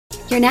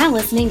You're now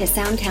listening to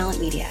Sound Talent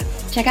Media.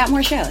 Check out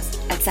more shows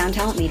at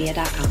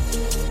soundtalentmedia.com.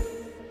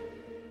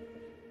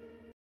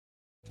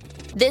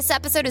 This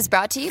episode is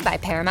brought to you by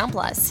Paramount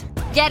Plus.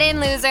 Get in,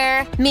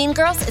 loser! Mean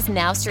Girls is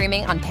now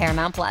streaming on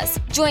Paramount Plus.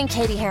 Join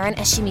Katie Heron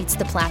as she meets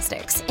the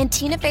plastics in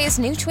Tina Fey's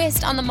new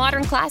twist on the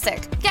modern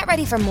classic. Get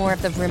ready for more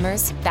of the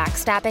rumors,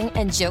 backstabbing,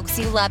 and jokes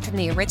you loved from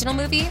the original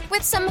movie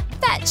with some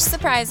fetch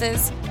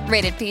surprises.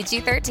 Rated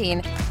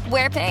PG-13.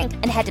 Wear pink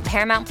and head to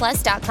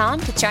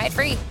ParamountPlus.com to try it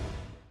free.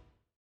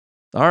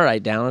 All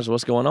right, Downers,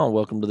 what's going on?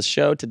 Welcome to the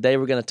show. Today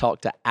we're going to talk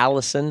to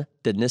Alison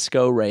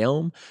DeNisco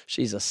Rayome.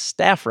 She's a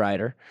staff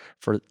writer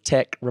for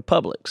Tech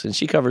Republics, and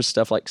she covers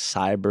stuff like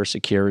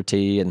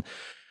cybersecurity and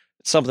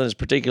something that's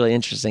particularly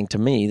interesting to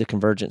me, the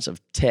convergence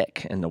of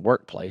tech and the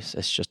workplace.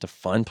 It's just a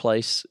fun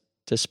place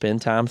to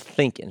spend time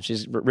thinking.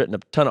 She's written a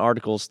ton of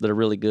articles that are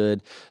really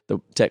good. The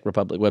Tech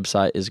Republic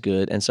website is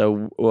good. And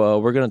so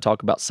we're going to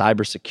talk about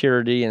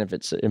cybersecurity and if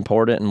it's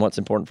important and what's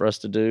important for us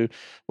to do.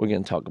 We're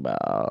going to talk about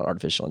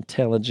artificial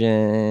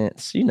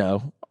intelligence,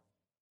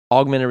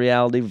 augmented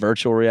reality,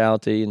 virtual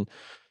reality, and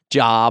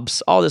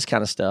jobs, all this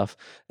kind of stuff.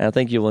 And I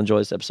think you'll enjoy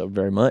this episode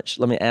very much.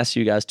 Let me ask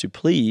you guys to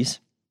please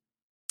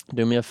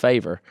do me a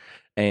favor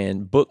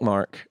and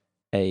bookmark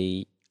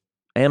a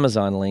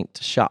Amazon link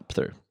to shop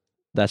through.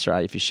 That's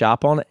right. If you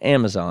shop on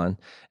Amazon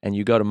and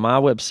you go to my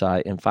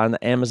website and find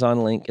the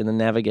Amazon link in the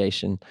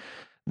navigation,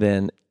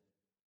 then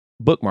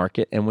bookmark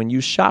it. And when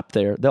you shop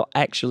there, they'll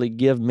actually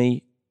give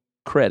me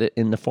credit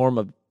in the form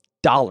of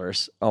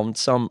dollars on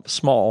some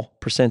small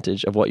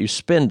percentage of what you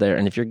spend there.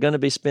 And if you're going to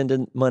be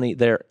spending money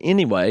there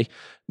anyway,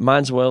 might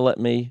as well let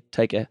me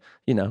take a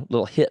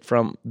little hit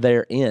from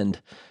their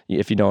end,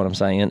 if you know what I'm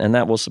saying. And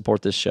that will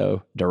support this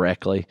show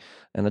directly.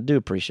 And I do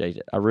appreciate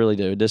it. I really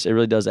do. It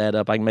really does add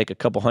up. I can make a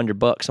couple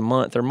 $100 a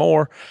month or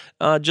more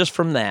just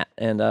from that.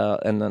 And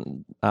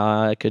then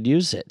I could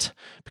use it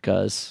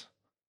because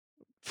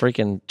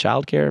freaking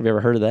childcare. Have you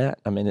ever heard of that?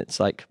 I mean, it's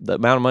like the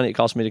amount of money it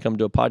costs me to come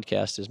do a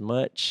podcast is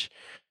much.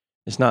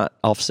 It's not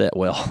offset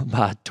well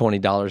by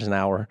 $20 an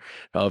hour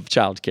of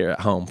childcare at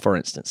home, for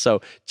instance. So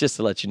just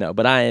to let you know.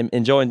 But I am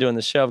enjoying doing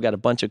the show. I've got a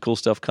bunch of cool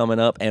stuff coming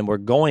up, and we're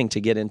going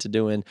to get into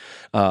doing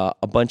a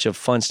bunch of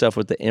fun stuff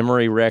with the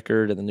Emory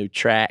record and the new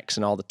tracks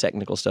and all the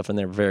technical stuff in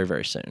there very,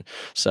 very soon.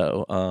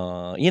 So,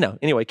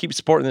 anyway, keep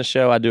supporting the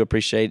show. I do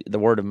appreciate it. The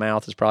word of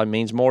mouth probably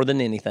means more than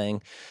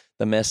anything.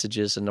 The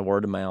messages and the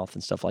word of mouth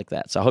and stuff like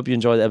that. So I hope you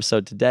enjoy the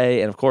episode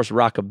today. And of course,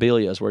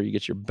 Rockabilia is where you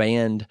get your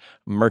band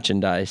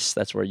merchandise.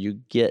 That's where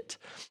you get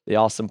the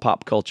awesome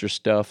pop culture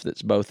stuff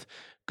that's both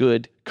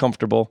good,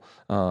 comfortable,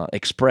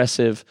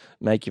 expressive,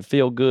 make you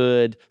feel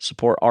good,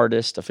 support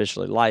artists,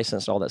 officially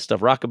licensed, all that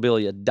stuff.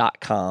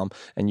 Rockabilia.com.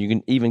 And you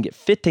can even get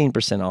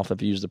 15% off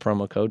if you use the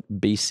promo code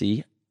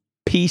PC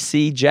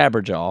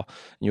Jabberjaw, and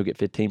you'll get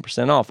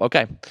 15% off.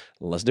 Okay,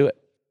 let's do it.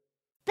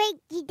 Break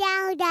it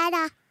down,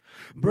 Dada.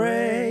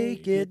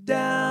 Break it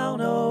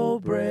down, oh,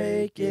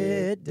 break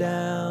it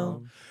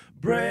down.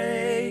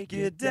 Break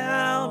it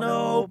down,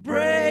 oh,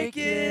 break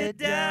it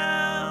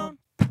down.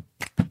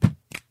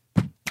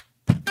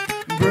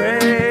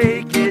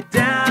 Break it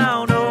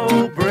down,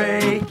 oh,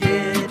 break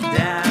it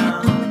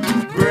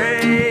down.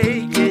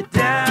 Break it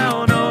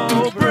down,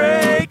 oh,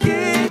 break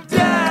it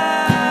down.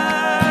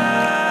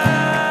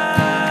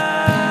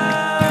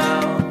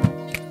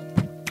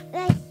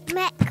 Let's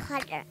make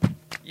color.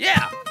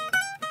 Yeah.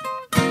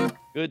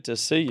 Good to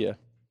see you.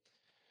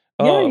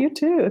 Yeah, you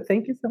too.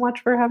 Thank you so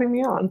much for having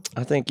me on.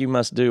 I think you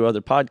must do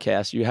other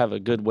podcasts. You have a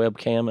good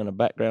webcam and a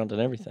background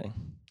and everything.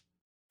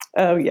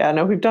 Oh, yeah.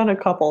 No, we've done a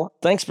couple.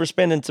 Thanks for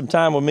spending some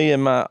time with me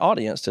and my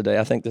audience today.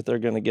 I think that they're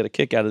going to get a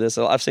kick out of this.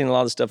 I've seen a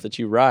lot of stuff that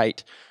you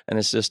write, and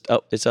it's just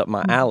it's up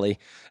my alley.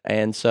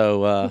 And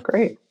so,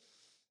 great.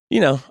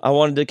 I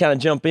wanted to kind of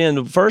jump in.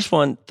 The first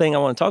thing I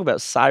want to talk about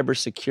is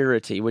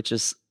cybersecurity, which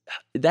is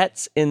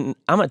I'm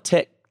a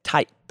tech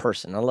type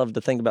person. I love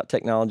to think about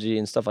technology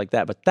and stuff like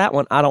that, but that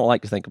one I don't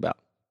like to think about.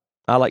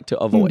 I like to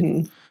avoid.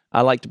 Mm-hmm.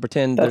 I like to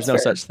pretend there's no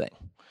such thing.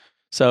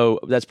 So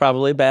that's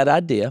probably a bad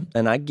idea,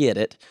 and I get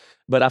it.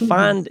 But I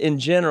find in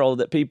general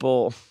that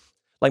people,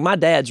 like my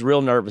dad's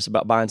real nervous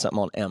about buying something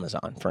on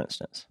Amazon, for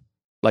instance.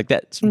 Like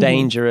that's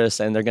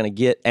dangerous, and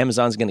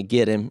Amazon's going to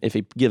get him if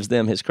he gives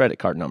them his credit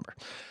card number.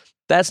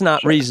 That's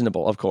not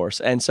reasonable, of course.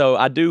 And so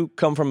I do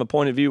come from a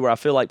point of view where I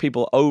feel like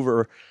people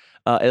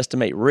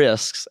estimate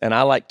risks, and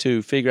I like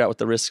to figure out what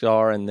the risks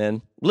are and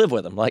then live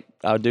with them, like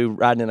I would do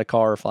riding in a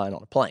car or flying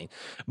on a plane.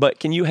 But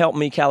can you help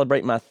me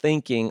calibrate my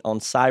thinking on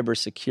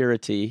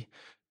cybersecurity?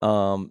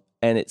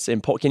 And it's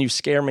important. Can you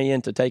scare me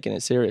into taking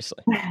it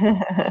seriously?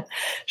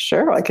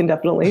 Sure, I can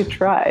definitely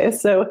try.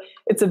 So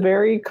it's a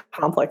very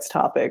complex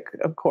topic,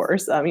 of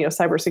course.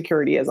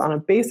 Cybersecurity is on a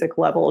basic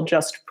level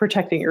just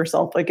protecting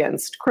yourself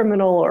against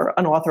criminal or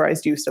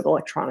unauthorized use of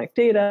electronic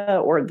data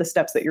or the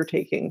steps that you're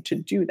taking to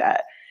do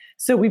that.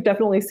 So we've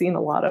definitely seen a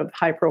lot of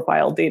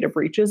high-profile data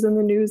breaches in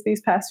the news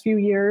these past few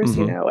years,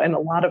 and a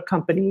lot of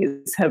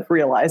companies have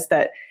realized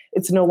that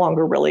it's no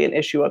longer really an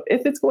issue of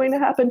if it's going to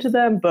happen to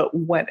them, but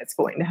when it's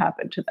going to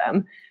happen to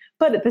them.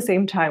 But at the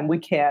same time, we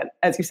can't,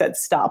 as you said,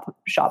 stop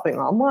shopping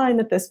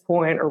online at this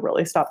point or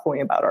really stop going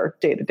about our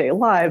day-to-day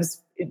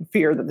lives in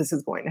fear that this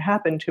is going to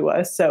happen to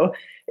us. So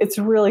it's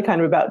really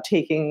kind of about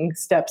taking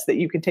steps that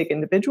you can take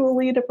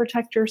individually to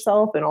protect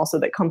yourself, and also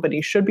that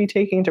companies should be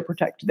taking to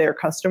protect their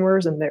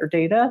customers and their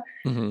data.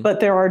 But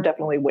there are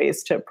definitely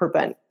ways to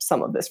prevent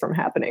some of this from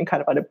happening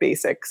kind of at a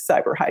basic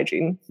cyber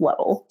hygiene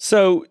level.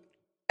 So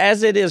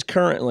as it is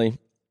currently,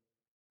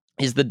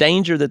 is the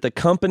danger that the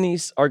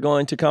companies are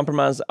going to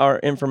compromise our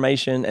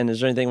information, and is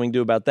there anything we can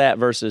do about that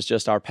versus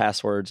just our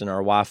passwords and our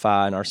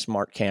Wi-Fi and our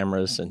smart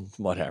cameras and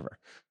whatever?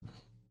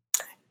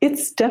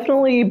 It's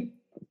definitely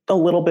a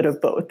little bit of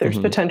both. There's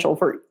potential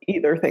for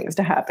either things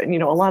to happen.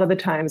 A lot of the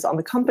times on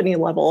the company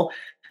level,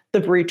 the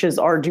breaches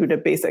are due to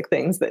basic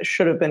things that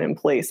should have been in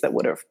place that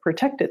would have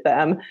protected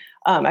them.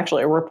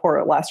 Actually, a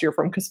report last year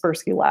from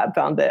Kaspersky Lab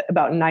found that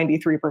about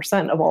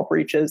 93% of all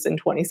breaches in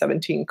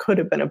 2017 could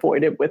have been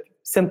avoided with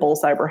simple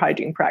cyber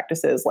hygiene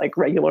practices like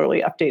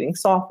regularly updating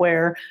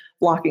software,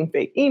 blocking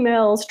fake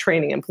emails,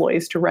 training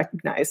employees to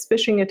recognize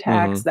phishing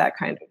attacks, that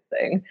kind of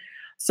thing.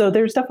 So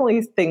there's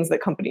definitely things that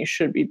companies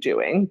should be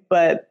doing.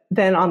 But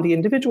then on the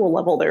individual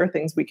level, there are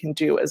things we can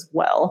do as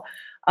well.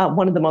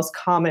 One of the most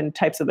common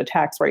types of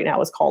attacks right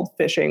now is called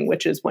phishing,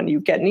 which is when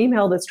you get an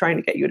email that's trying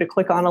to get you to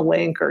click on a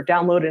link or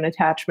download an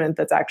attachment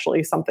that's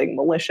actually something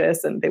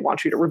malicious, and they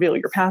want you to reveal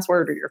your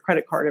password or your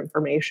credit card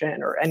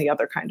information or any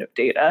other kind of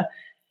data.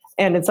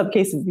 And in some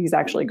cases, these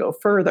actually go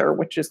further,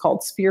 which is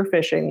called spear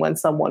phishing, when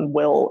someone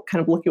will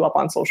kind of look you up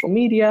on social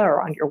media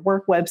or on your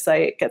work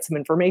website, get some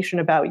information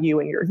about you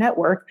and your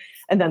network,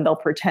 and then they'll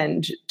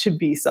pretend to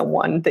be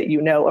someone that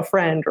you know, a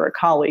friend or a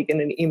colleague,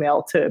 in an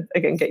email to,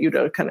 again, get you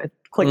to kind of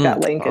click that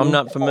link. I'm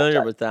not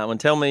familiar with that one.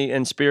 Tell me,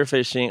 in spear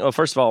phishing, well,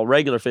 first of all,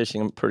 regular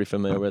phishing I'm pretty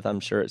familiar with. I'm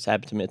sure it's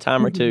happened to me a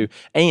time or two.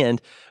 And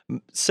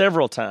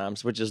several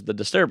times, which is the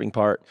disturbing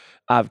part,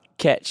 I've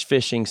catch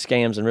phishing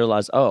scams and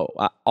realized, oh,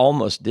 I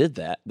almost did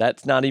that.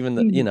 That's not even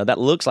the, that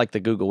looks like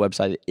the Google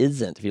website. It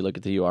isn't if you look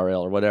at the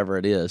URL or whatever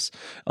it is.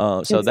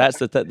 So that's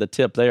the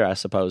tip there, I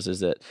suppose,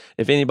 is that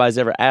if anybody's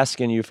ever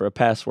asking you for a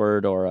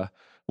password or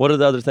what are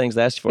the other things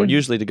they ask you for?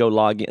 Usually to go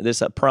log in.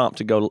 There's a prompt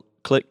to go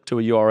click to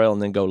a URL and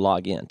then go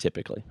log in,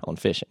 typically on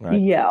phishing, right?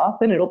 Yeah,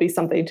 often it'll be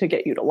something to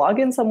get you to log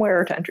in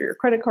somewhere or to enter your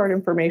credit card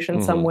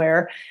information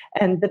somewhere.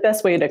 And the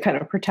best way to kind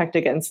of protect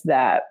against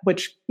that,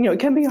 which, it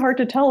can be hard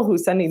to tell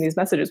who's sending these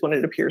messages when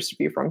it appears to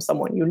be from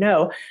someone you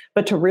know,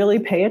 but to really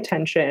pay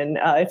attention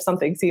if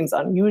something seems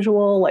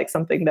unusual, like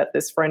something that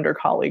this friend or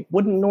colleague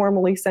wouldn't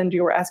normally send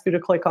you or ask you to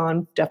click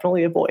on,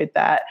 definitely avoid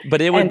that.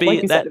 But it would be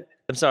like that,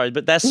 I'm sorry,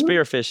 but that's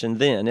spear phishing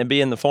then. It'd be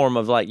in the form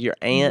of like your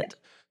aunt,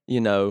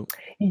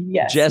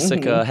 Yes.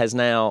 Jessica has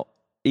now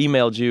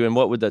emailed you, and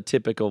what would the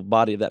typical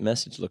body of that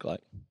message look like?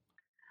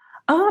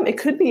 It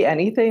could be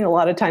anything. A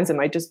lot of times it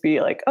might just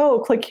be like, oh,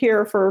 click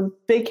here for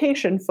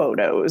vacation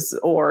photos,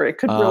 or it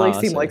could really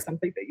seem like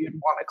something that you'd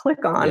want to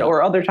click on,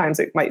 or other times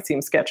it might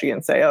seem sketchy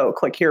and say, oh,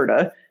 click here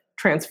to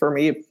transfer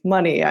me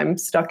money. I'm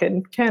stuck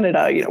in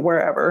Canada,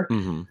 wherever.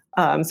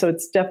 So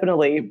it's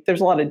definitely,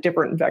 there's a lot of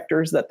different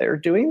vectors that they're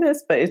doing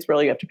this, but it's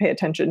really, you have to pay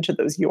attention to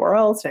those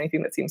URLs, to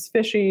anything that seems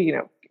fishy.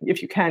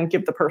 If you can,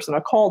 give the person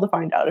a call to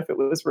find out if it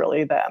was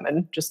really them,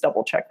 and just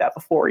double check that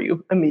before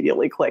you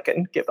immediately click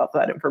and give up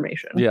that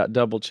information. Yeah,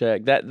 double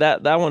check.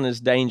 That one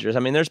is dangerous. I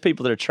mean, there's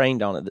people that are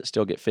trained on it that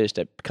still get phished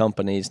at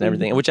companies and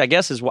everything, which I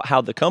guess is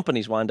how the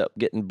companies wind up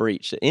getting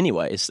breached.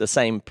 Anyway, it's the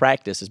same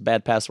practice as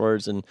bad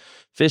passwords and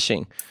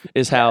phishing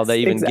is how they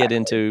even get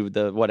into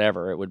the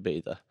whatever it would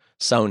be, the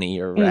Sony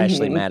or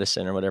Ashley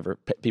Madison or whatever,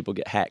 people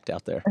get hacked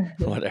out there,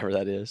 whatever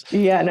that is.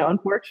 Yeah, no,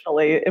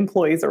 unfortunately,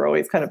 employees are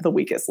always kind of the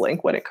weakest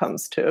link when it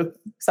comes to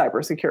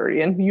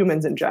cybersecurity and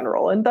humans in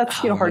general. And that's,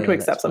 hard to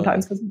accept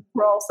sometimes, because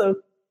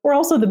we're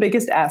also the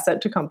biggest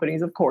asset to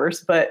companies, of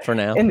course. But for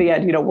now, in the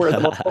end, we're the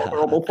most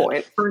vulnerable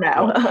point for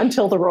now,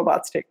 until the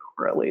robots take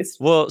over, at least.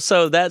 Well,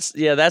 so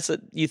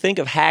you think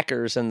of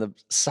hackers and the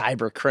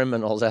cyber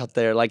criminals out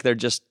there, like they're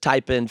just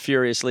typing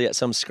furiously at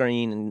some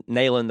screen and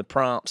nailing the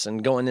prompts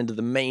and going into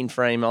the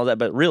mainframe, all that.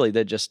 But really,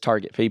 they just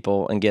target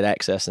people and get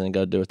access and then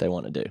go do what they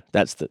want to do.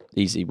 That's the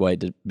easy way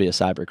to be a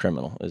cyber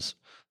criminal, is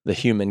the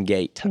human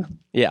gate.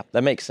 Yeah,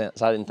 that makes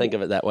sense. I didn't think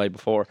of it that way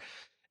before.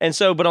 And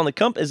so, but on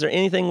the is there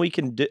anything we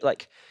can do?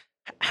 Like,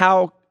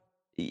 how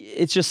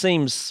it just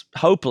seems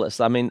hopeless.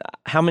 I mean,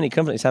 how many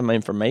companies have my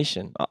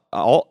information?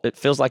 It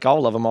feels like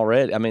all of them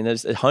already. I mean,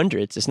 there's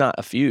hundreds. It's not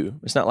a few.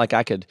 It's not like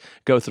I could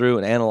go through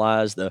and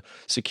analyze the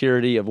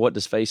security of what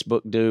does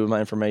Facebook do with my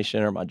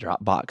information, or my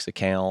Dropbox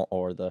account,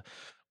 or the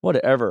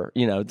whatever.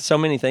 So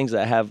many things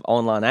that I have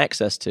online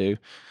access to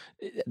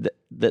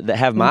that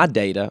have my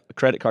data,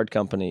 credit card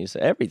companies,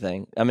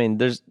 everything. I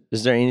mean,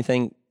 is there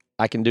anything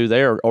I can do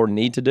there or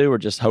need to do, or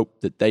just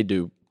hope that they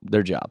do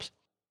their jobs?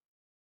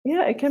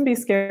 Yeah, it can be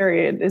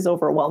scary. It is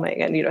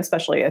overwhelming. And,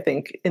 especially I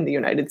think in the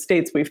United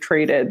States, we've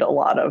traded a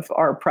lot of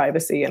our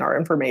privacy and our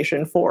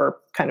information for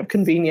kind of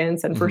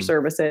convenience and for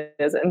services.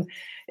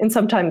 And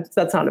sometimes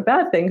that's not a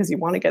bad thing, because you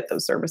want to get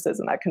those services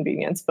and that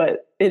convenience,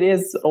 but it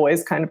is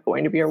always kind of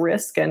going to be a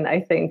risk. And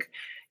I think,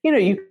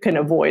 you can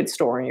avoid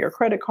storing your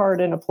credit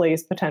card in a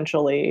place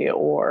potentially,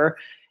 or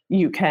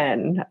you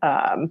can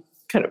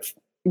kind of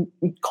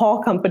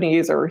call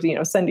companies or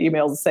send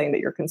emails saying that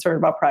you're concerned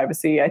about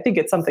privacy. I think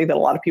it's something that a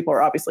lot of people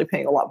are obviously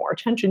paying a lot more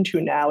attention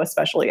to now,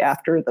 especially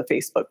after the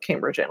Facebook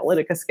Cambridge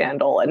Analytica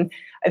scandal. And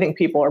I think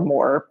people are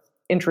more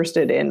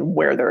interested in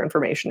where their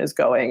information is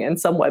going. And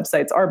some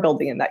websites are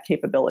building in that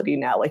capability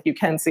now. Like you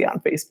can see on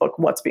Facebook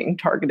what's being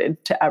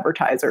targeted to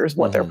advertisers,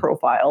 what their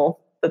profile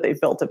that they've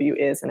built of you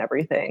is and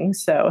everything.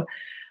 So,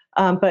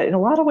 but in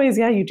a lot of ways,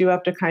 yeah, you do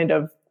have to kind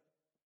of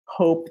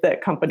hope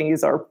that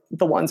companies are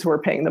the ones who are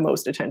paying the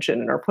most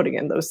attention and are putting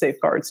in those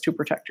safeguards to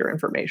protect your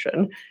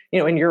information.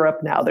 In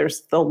Europe now,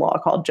 there's the law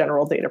called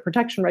General Data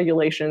Protection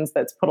Regulations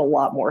that's put a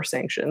lot more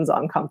sanctions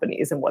on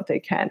companies and what they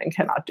can and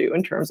cannot do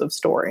in terms of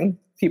storing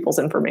people's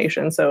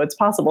information. So it's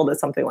possible that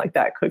something like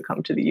that could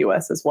come to the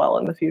US as well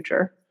in the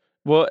future.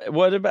 Well,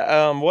 what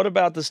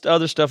about this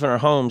other stuff in our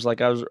homes?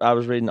 Like I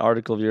was reading an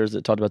article of yours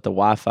that talked about the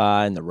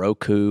Wi-Fi and the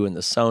Roku and the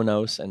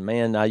Sonos, and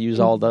man, I use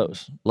all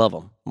those. Love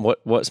them.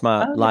 What's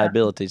my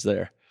liabilities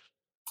there?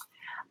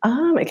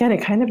 Again,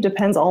 it kind of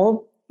depends.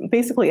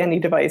 Basically any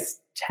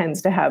device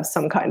tends to have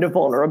some kind of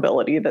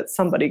vulnerability that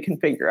somebody can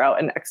figure out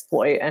and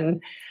exploit.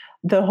 And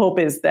the hope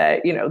is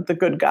that, the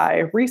good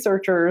guy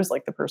researchers,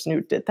 like the person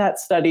who did that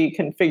study,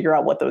 can figure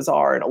out what those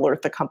are and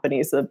alert the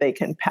companies so that they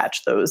can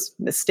patch those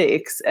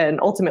mistakes. And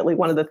ultimately,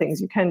 one of the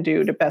things you can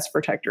do to best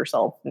protect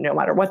yourself, no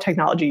matter what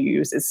technology you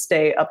use, is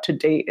stay up to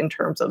date in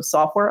terms of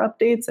software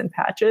updates and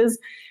patches.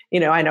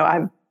 I know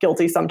I'm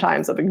guilty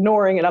sometimes of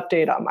ignoring an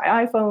update on my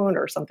iPhone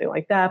or something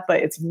like that,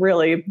 but it's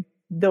really,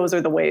 those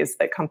are the ways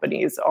that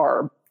companies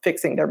are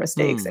fixing their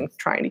mistakes and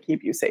trying to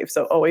keep you safe.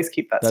 So always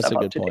keep that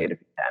stuff up to date if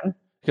you can.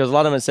 Because a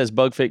lot of them, it says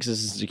bug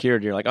fixes and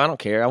security. You're like, I don't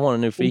care. I want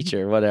a new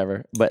feature or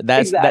whatever. But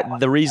that's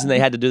the reason they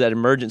had to do that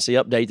emergency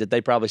update that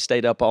they probably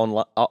stayed up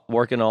on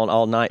working on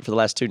all night for the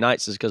last 2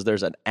 nights is because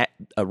there's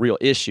a real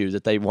issue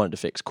that they wanted to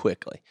fix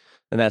quickly.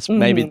 And that's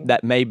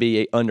that may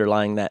be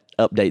underlying that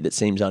update that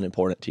seems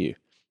unimportant to you.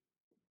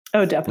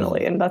 Oh,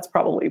 definitely. And that's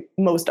probably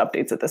most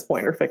updates at this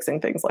point are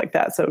fixing things like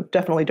that. So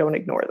definitely don't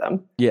ignore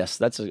them. Yes,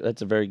 that's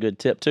a very good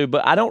tip too.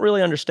 But I don't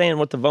really understand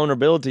what the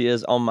vulnerability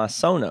is on my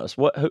Sonos.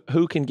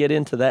 Who can get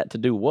into that to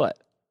do what?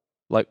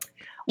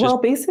 Well,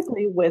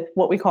 basically with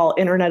what we call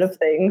Internet of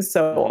Things.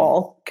 So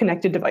all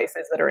connected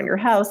devices that are in your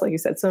house, like you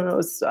said,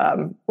 Sonos,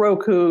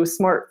 Roku,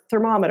 smart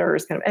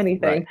thermometers, kind of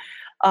anything.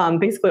 Right.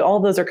 Basically, all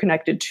those are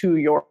connected to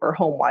your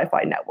home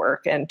Wi-Fi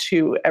network and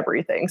to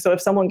everything. So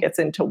if someone gets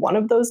into one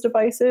of those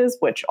devices,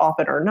 which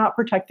often are not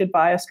protected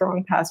by a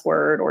strong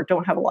password or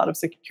don't have a lot of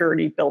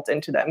security built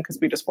into them because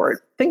we just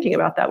weren't thinking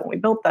about that when we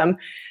built them,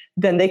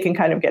 then they can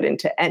kind of get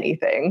into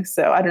anything.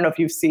 So I don't know if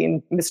you've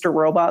seen Mr.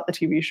 Robot, the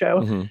TV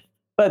show,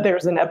 but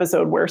there's an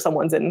episode where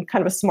someone's in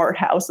kind of a smart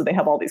house. So they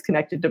have all these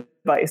connected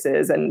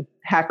devices and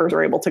hackers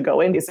are able to go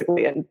in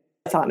basically and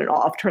on and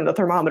off, turn the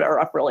thermometer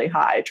up really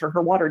high, turn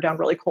her water down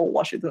really cold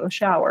while she's in the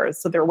shower.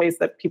 So there are ways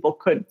that people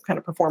could kind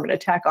of perform an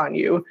attack on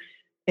you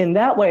in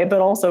that way, but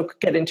also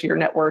get into your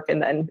network.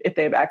 And then if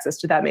they have access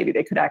to that, maybe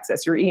they could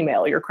access your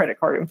email, your credit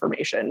card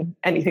information,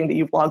 anything that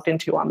you've logged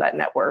into on that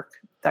network,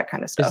 that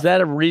kind of stuff. Is that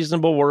a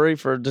reasonable worry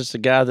for just a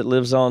guy that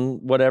lives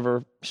on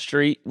whatever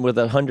street with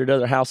 100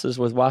 other houses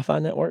with Wi-Fi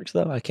networks,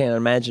 though? I can't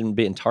imagine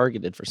being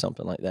targeted for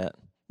something like that.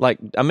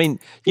 I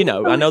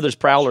know there's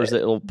prowlers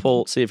that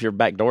will see if your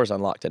back door's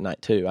unlocked at night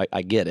too.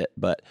 I get it,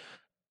 but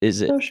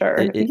is it? Oh, sure.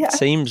 It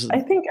seems.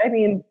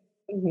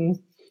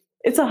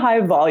 It's a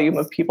high volume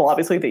of people,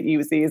 obviously, that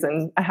use these,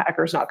 and a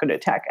hacker's not going to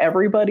attack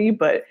everybody,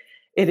 but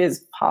it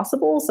is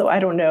possible. So I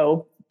don't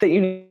know that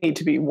you need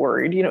to be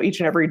worried,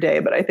 each and every day,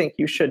 but I think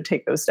you should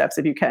take those steps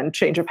if you can.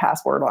 Change a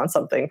password on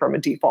something from a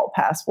default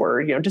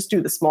password. Just do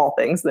the small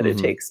things that it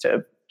takes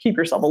to keep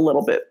yourself a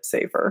little bit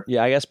safer.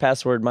 Yeah, I guess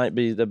password might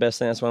be the best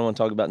thing. That's what I want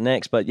to talk about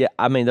next. But yeah,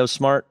 those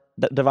smart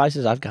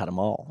devices, I've got them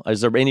all.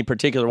 Is there any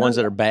particular ones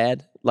that are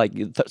bad? Like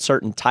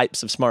certain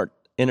types of smart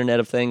Internet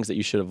of Things that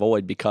you should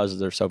avoid because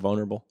they're so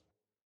vulnerable?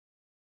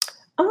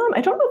 I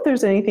don't know if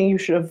there's anything you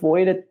should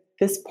avoid at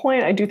this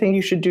point. I do think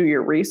you should do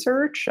your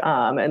research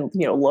and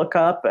look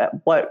up at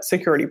what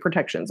security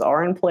protections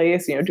are in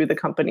place. Do the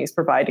companies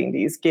providing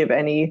these give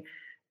any,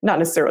 not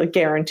necessarily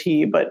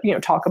guarantee, but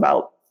talk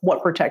about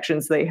what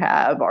protections they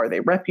have. Are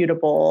they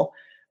reputable?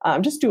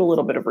 Just do a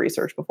little bit of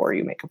research before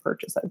you make a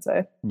purchase, I'd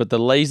say. But the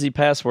lazy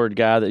password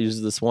guy that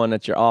uses this one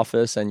at your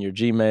office and your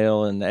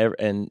Gmail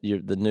and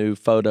the new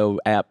photo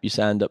app you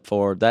signed up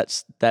for,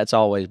 that's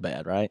always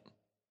bad, right?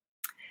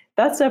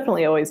 That's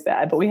definitely always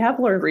bad. But we have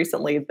learned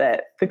recently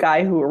that the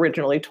guy who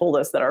originally told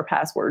us that our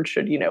password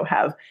should,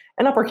 have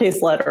an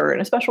uppercase letter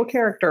and a special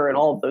character and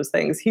all of those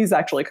things, he's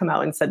actually come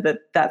out and said that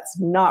that's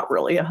not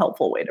really a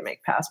helpful way to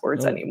make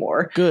passwords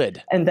anymore.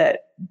 Good. And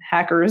that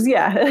hackers,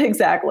 yeah,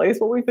 exactly.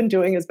 So what we've been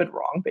doing has been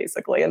wrong,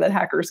 basically, and that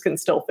hackers can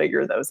still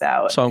figure those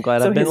out. So I'm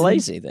glad I've been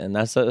lazy then.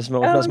 That's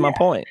my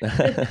point.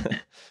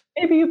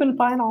 Maybe you've been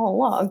fine all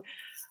along.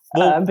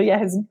 But yeah,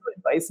 his new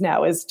advice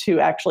now is to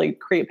actually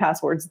create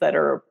passwords that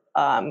are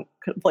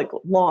like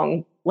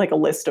long, like a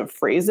list of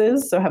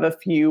phrases. So have a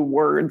few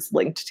words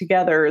linked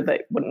together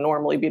that wouldn't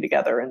normally be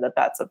together, and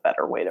that's a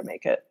better way to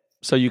make it.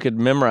 So you could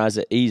memorize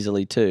it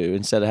easily too,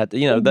 instead of have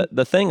to,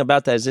 the thing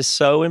about that is it's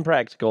so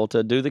impractical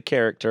to do the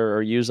character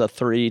or use a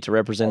 3 to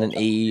represent an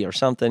E or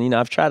something.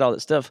 I've tried all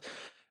that stuff,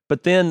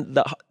 but then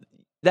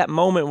that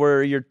moment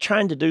where you're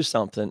trying to do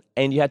something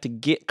and you have to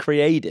get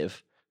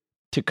creative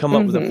to come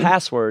up with a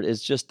password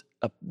is just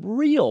a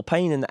real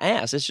pain in the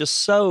ass. It's just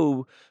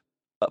so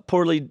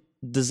poorly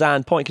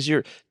designed point because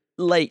you're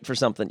late for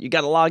something. You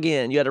got to log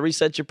in. You got to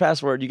reset your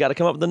password. You got to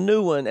come up with a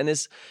new one. And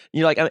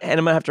you're like, and I'm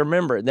gonna have to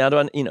remember it now.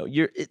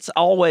 It's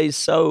always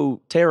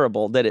so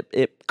terrible that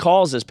it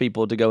causes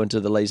people to go into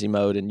the lazy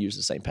mode and use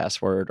the same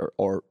password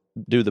or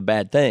do the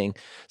bad thing.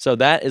 So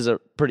that is a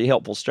pretty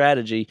helpful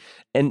strategy.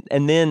 And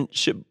then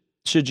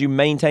should you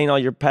maintain all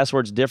your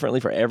passwords differently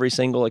for every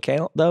single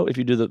account though? If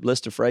you do the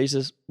list of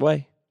phrases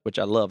way? Which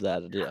I love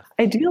that idea.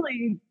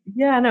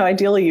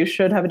 Ideally you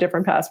should have a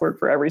different password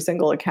for every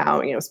single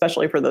account,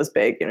 especially for those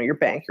big, your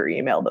bank, your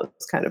email,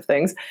 those kind of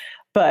things.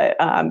 But,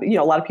 a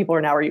lot of people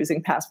are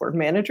using password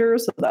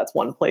managers. So that's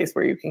one place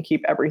where you can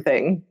keep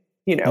everything,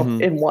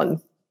 in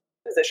one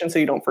position so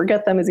you don't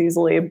forget them as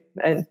easily.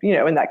 And,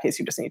 in that case,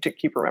 you just need to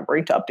keep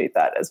remembering to update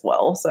that as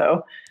well.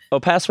 So,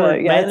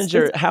 password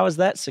manager, how is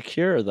that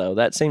secure though?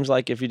 That seems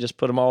like if you just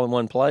put them all in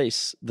one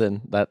place,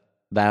 then what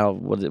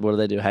do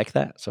they do? Hack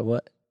that? So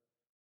what?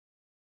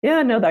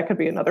 Yeah, no, that could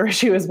be another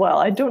issue as well.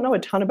 I don't know a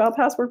ton about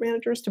password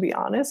managers, to be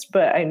honest,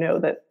 but I know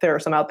that there are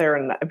some out there,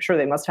 and I'm sure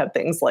they must have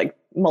things like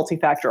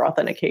multi-factor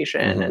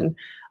authentication and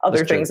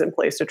other things in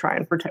place to try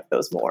and protect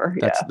those more.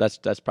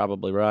 That's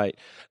probably right.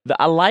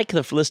 I like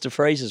the list of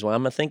phrases one.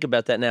 I'm going to think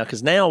about that now,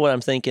 because now what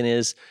I'm thinking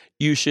is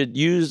you should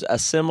use a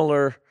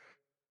similar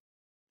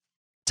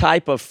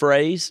type of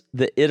phrase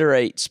that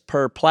iterates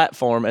per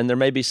platform, and there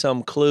may be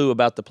some clue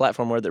about the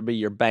platform, whether it be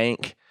your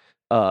bank.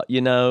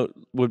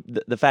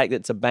 With the fact that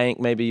it's a bank,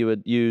 maybe you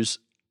would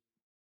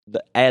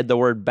add the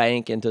word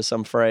bank into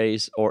some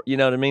phrase, or you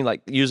know what I mean?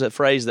 Like use a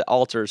phrase that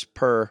alters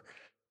per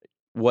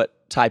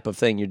what type of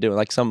thing you're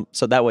doing.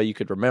 So that way you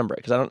could remember it.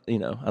 Because I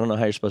don't know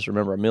how you're supposed to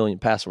remember a million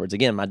passwords.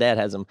 Again, my dad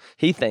has them.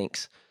 He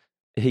thinks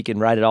he can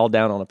write it all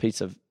down on a piece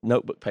of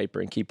notebook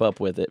paper and keep up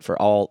with it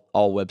for all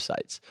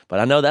websites. But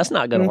I know that's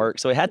not going to work.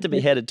 So it had to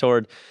be headed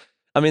toward.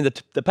 I mean,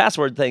 the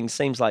password thing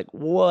seems like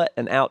what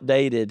an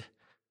outdated,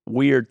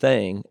 weird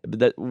thing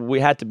that we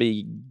had to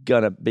be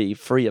gonna be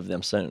free of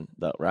them soon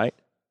though, right?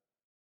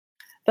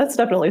 That's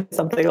definitely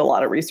something a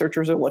lot of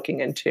researchers are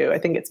looking into. I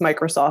think it's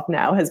Microsoft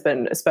now has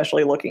been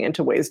especially looking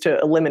into ways to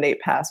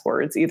eliminate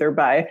passwords, either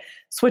by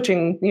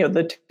switching,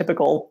 the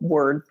typical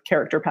word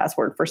character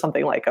password for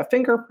something like a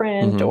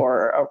fingerprint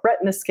or a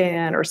retina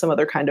scan or some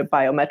other kind of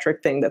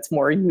biometric thing that's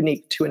more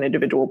unique to an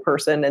individual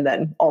person, and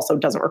then also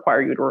doesn't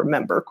require you to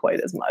remember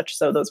quite as much.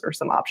 So those are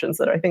some options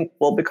that I think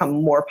will become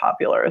more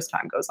popular as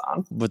time goes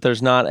on. But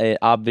there's not an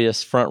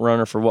obvious front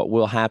runner for what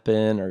will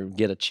happen or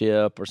get a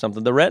chip or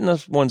something. The retina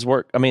ones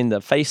work. I mean,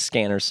 the face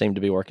scanners seem to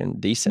be working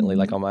decently.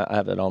 Like I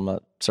have it on my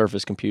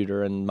Surface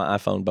computer and my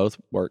iPhone, both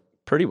work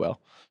pretty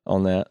well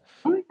on that.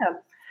 Oh, yeah.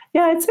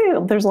 Yeah, I'd say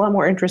there's a lot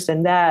more interest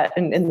in that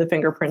and in the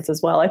fingerprints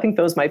as well. I think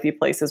those might be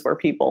places where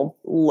people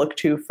look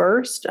to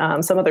first.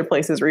 Some other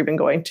places are even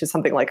going to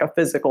something like a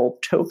physical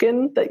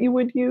token that you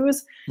would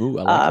use. Ooh,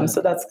 I like that.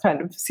 So that's kind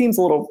of seems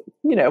a little,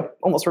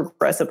 almost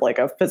regressive, like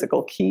a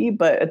physical key.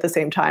 But at the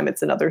same time,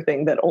 it's another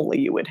thing that only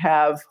you would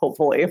have,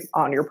 hopefully,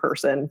 on your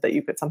person that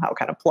you could somehow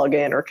kind of plug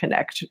in or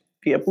connect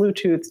via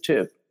Bluetooth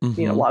to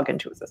log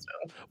into a system.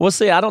 Well,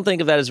 see, I don't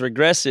think of that as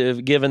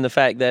regressive, given the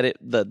fact that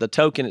the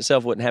token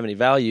itself wouldn't have any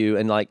value,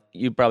 and like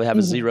you probably have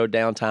a zero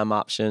downtime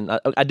option.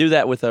 I do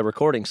that with a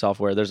recording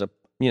software. There's a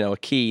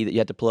key that you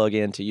have to plug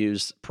in to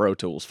use Pro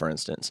Tools, for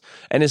instance,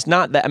 and it's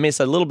not that. I mean, it's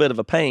a little bit of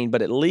a pain,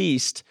 but at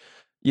least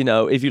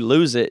if you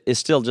lose it, it's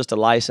still just a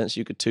license.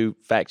 You could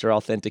 2-factor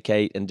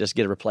authenticate and just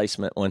get a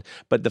replacement one.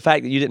 But the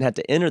fact that you didn't have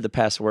to enter the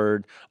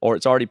password, or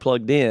it's already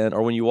plugged in,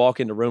 or when you walk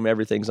into a room,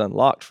 everything's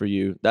unlocked for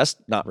you, that's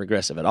not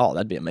regressive at all.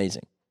 That'd be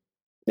amazing.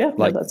 Yeah,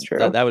 that's true.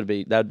 That would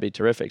be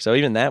terrific. So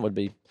even that would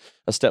be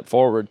a step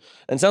forward.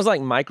 And it sounds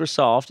like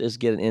Microsoft is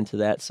getting into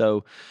that.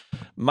 So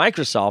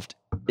Microsoft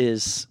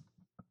is,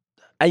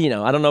 I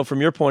don't know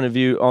from your point of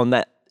view on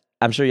that.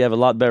 I'm sure you have a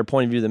lot better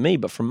point of view than me,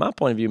 but from my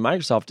point of view,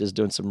 Microsoft is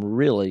doing some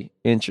really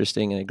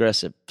interesting and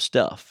aggressive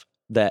stuff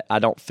that I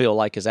don't feel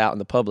like is out in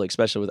the public,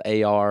 especially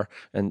with AR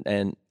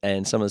and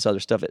some of this other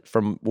stuff.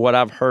 From what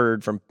I've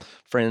heard from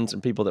friends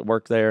and people that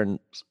work there and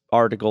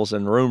articles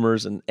and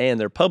rumors and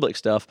their public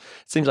stuff,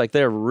 it seems like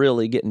they're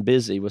really getting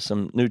busy with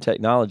some new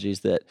technologies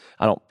that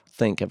I don't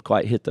think have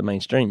quite hit the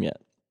mainstream yet.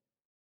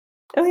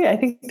 Oh, yeah, I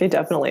think they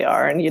definitely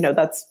are. And,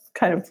 that's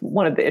kind of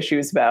one of the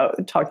issues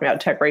about talking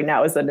about tech right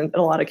now is that in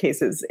a lot of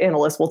cases,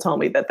 analysts will tell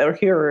me that they're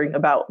hearing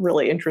about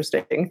really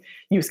interesting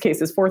use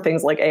cases for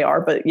things like AR,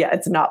 but yeah,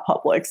 it's not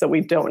public. So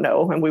we don't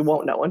know, and we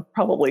won't know, and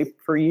probably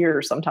for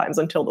years sometimes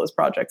until those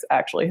projects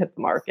actually hit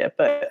the market.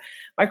 But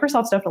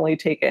Microsoft's definitely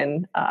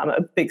taken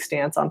a big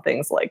stance on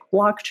things like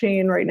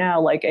blockchain right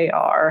now, like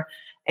AR.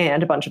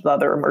 and a bunch of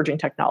other emerging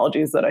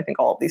technologies that I think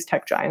all of these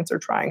tech giants are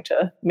trying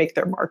to make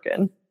their mark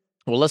in.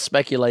 Well, let's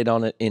speculate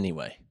on it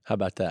anyway. How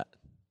about that?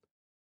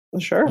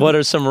 Sure. What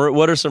are some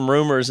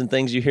rumors and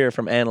things you hear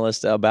from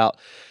analysts about,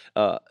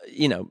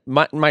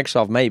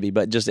 Microsoft maybe,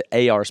 but just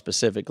AR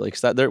specifically?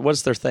 Because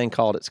what's their thing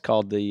called? It's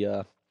called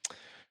the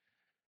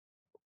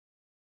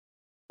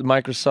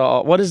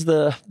Microsoft. What is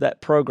that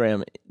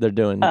program they're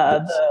doing?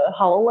 The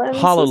HoloLens.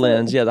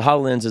 HoloLens, yeah, the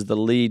HoloLens is the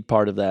lead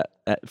part of that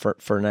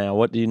for now.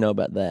 What do you know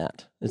about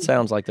that? It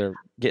sounds like they're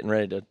getting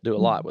ready to do a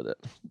lot with it.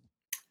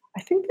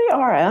 I think they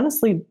are. I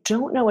honestly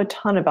don't know a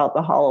ton about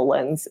the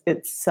HoloLens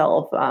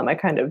itself. I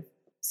kind of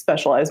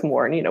specialize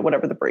more in,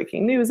 whatever the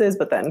breaking news is,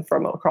 but then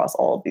from across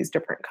all of these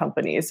different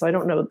companies. So I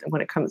don't know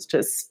when it comes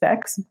to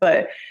specs,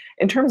 but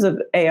in terms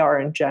of AR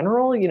in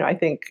general, I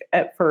think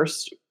at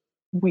first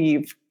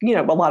a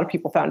lot of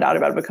people found out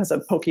about it because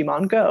of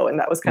Pokemon Go, and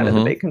that was kind of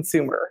the big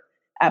consumer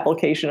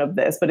application of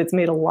this, but it's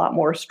made a lot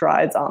more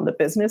strides on the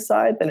business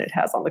side than it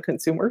has on the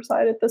consumer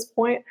side at this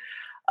point.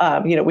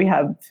 We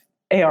have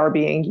AR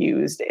being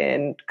used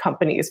in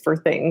companies for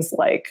things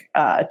like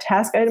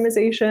task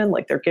itemization,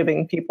 like they're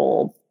giving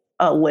people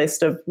a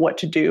list of what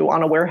to do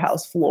on a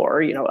warehouse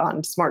floor,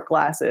 on smart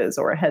glasses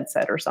or a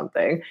headset or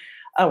something.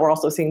 We're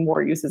also seeing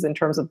more uses in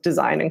terms of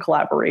design and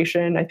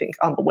collaboration. I think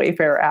on the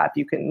Wayfair app,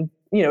 you can,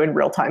 in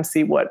real time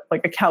see what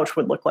like a couch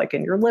would look like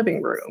in your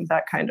living room,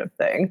 that kind of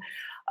thing.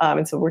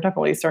 And so we're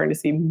definitely starting to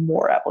see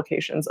more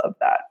applications of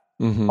that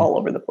all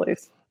over the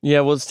place.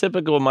 Yeah, well, it's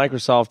typical of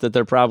Microsoft that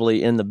they're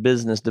probably in the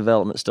business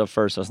development stuff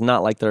first. So it's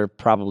not like they're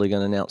probably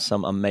going to announce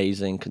some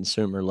amazing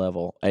consumer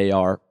level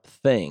AR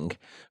thing.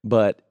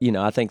 But,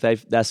 I think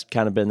that's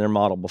kind of been their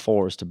model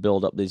before, is to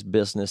build up these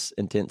business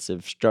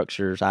intensive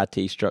structures,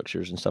 IT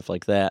structures and stuff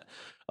like that,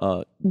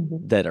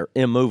 that are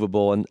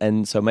immovable.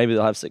 And so maybe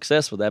they'll have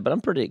success with that. But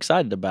I'm pretty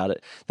excited about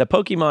it. The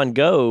Pokemon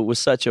Go was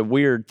such a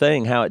weird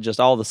thing, how it just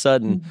all of a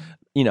sudden,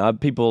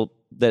 people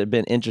that have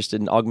been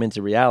interested in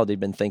augmented reality have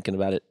been thinking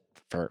about it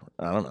for,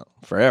 I don't know,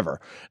 forever.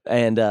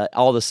 And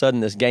all of a sudden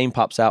this game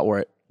pops out where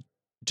it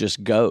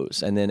just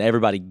goes, and then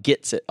everybody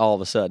gets it all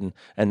of a sudden,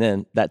 and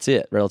then that's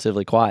it,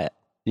 relatively quiet,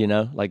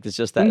 like it's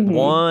just that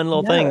one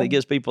little thing that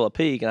gives people a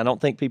peek, and I don't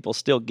think people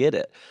still get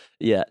it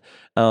yet.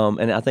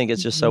 And I think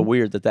it's just so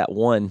weird that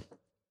one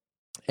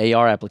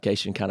AR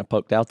application kind of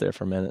poked out there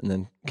for a minute and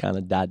then kind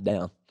of died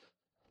down.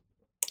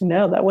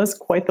 No, that was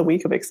quite the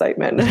week of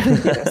excitement.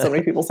 So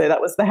many people say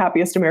that was the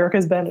happiest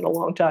America's been in a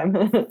long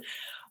time.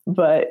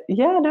 But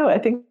yeah, no, I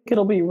think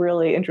it'll be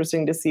really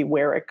interesting to see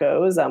where it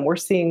goes. We're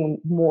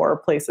seeing more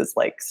places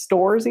like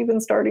stores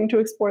even starting to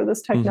explore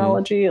this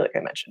technology. Like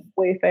I mentioned,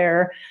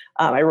 Wayfair.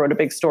 I wrote a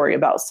big story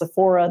about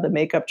Sephora, the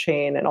makeup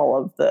chain, and all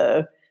of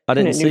the I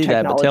didn't see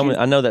that, but tell me,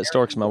 I know that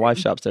store because my wife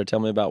shops there.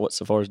 Tell me about what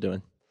Sephora's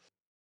doing.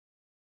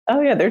 Oh,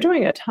 yeah, they're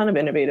doing a ton of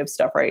innovative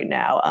stuff right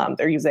now.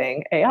 They're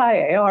using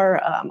AI,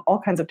 AR, all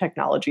kinds of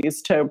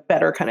technologies to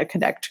better kind of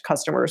connect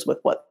customers with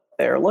what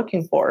they're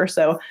looking for.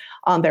 So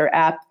on their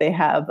app, they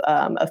have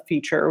a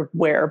feature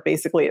where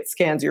basically it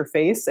scans your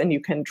face and you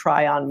can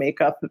try on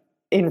makeup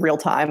in real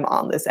time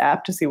on this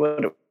app to see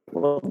what it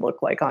will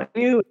look like on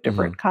you,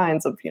 different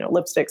kinds of,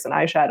 lipsticks and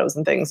eyeshadows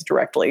and things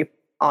directly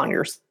on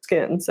your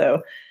skin.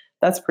 So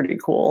that's pretty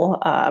cool.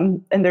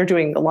 And they're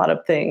doing a lot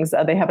of things.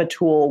 They have a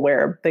tool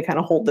where they kind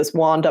of hold this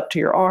wand up to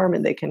your arm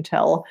and they can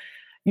tell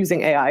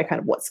using AI kind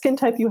of what skin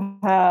type you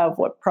have,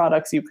 what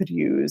products you could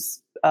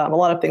use, a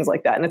lot of things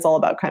like that. And it's all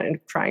about kind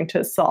of trying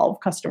to solve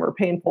customer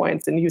pain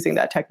points and using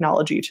that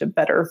technology to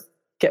better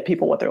get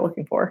people what they're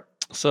looking for.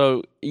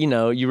 So,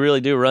 you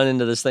really do run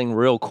into this thing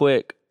real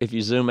quick. If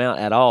you zoom out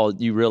at all,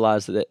 you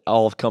realize that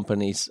all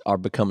companies are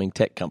becoming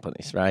tech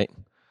companies, right?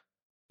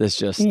 It's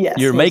just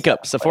your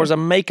makeup. Sephora's a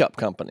makeup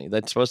company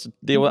that's supposed to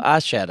deal with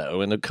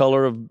eyeshadow and the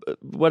color of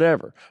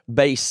whatever,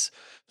 base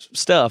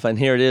stuff. And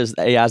here it is.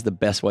 The AI is the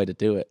best way to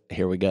do it.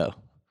 Here we go.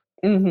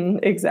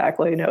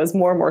 Exactly. As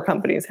more and more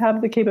companies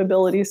have the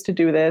capabilities to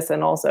do this,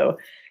 and also,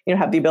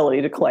 have the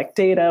ability to collect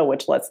data,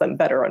 which lets them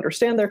better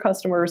understand their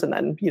customers and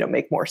then,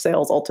 make more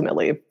sales.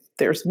 Ultimately,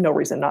 there's no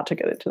reason not to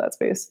get into that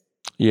space.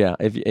 Yeah.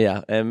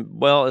 And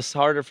well, it's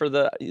harder for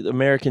the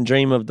American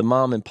dream of the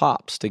mom and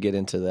pops to get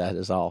into that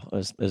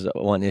is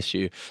one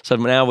issue. So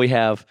now we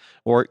have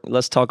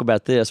let's talk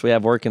about this. We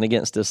have working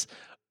against us.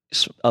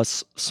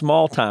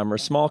 Small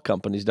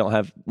companies don't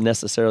have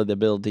necessarily the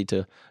ability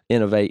to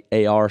innovate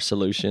AR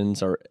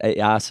solutions or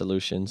AI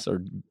solutions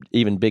or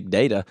even big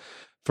data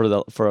for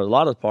a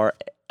lot of the part.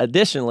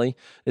 Additionally,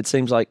 it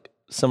seems like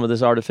some of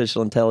this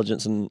artificial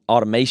intelligence and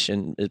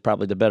automation is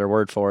probably the better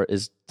word for it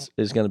is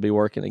going to be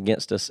working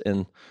against us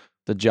in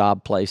the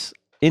job place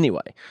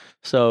anyway.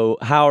 So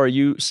how are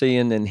you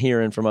seeing and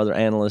hearing from other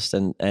analysts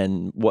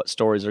and what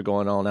stories are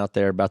going on out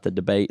there about the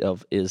debate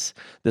of, is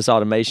this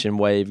automation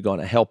wave going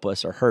to help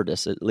us or hurt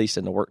us, at least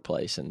in the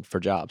workplace and for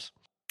jobs?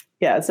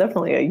 Yeah, it's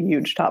definitely a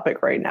huge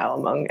topic right now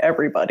among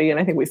everybody. And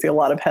I think we see a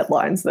lot of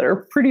headlines that are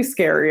pretty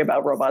scary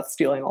about robots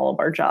stealing all of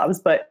our jobs.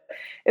 But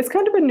it's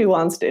kind of a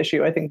nuanced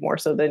issue, I think, more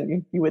so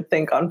than you would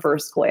think on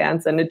first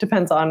glance. And it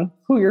depends on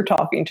who you're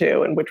talking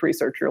to and which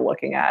research you're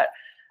looking at.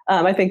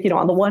 I think,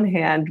 on the one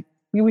hand,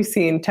 we've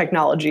seen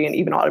technology and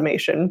even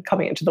automation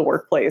coming into the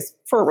workplace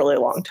for a really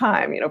long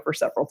time, for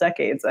several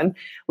decades. And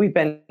we've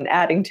been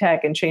adding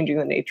tech and changing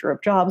the nature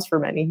of jobs for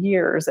many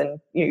years.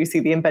 And you see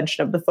the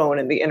invention of the phone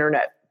and the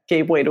internet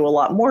gave way to a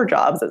lot more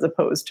jobs as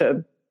opposed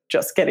to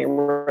just getting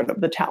rid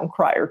of the town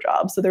crier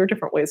job. So there are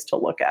different ways to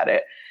look at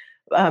it.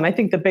 I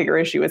think the bigger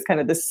issue is kind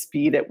of the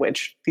speed at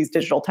which these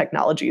digital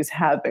technologies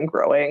have been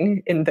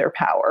growing in their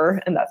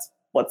power. And that's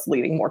what's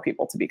leading more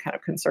people to be kind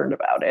of concerned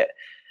about it.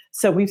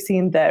 So we've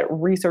seen that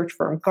research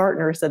firm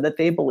Gartner said that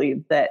they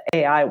believe that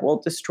AI will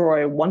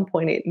destroy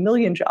 1.8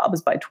 million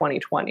jobs by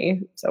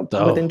 2020. So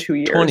within 2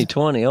 years.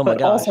 2020, oh my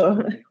gosh.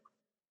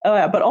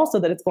 But also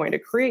that it's going to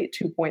create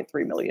 2.3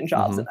 million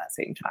jobs at that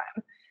same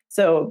time.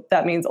 So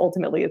that means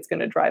ultimately it's going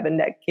to drive a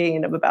net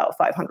gain of about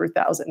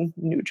 500,000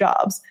 new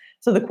jobs.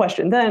 So the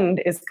question then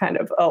is kind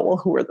of,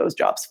 who are those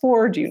jobs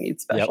for? Do you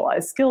need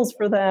specialized skills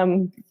for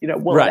them?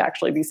 Will it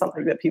actually be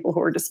something that people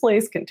who are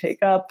displaced can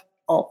take up?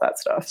 All of that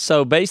stuff.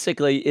 So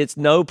basically, it's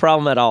no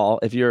problem at all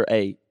if you're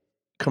a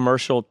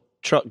commercial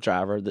truck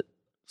driver that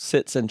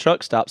sits in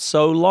truck stops,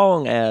 so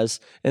long as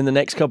in the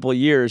next couple of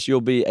years,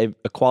 you'll be a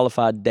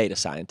qualified data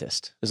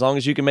scientist. As long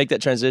as you can make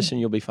that transition,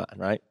 you'll be fine,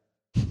 right?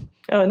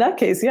 Oh, in that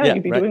case,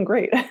 you'd be doing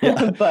great.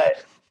 Yeah.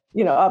 But,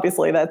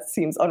 obviously that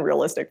seems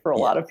unrealistic for a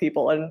lot of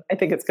people. And I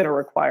think it's going to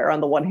require,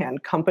 on the one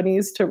hand,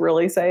 companies to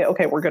really say,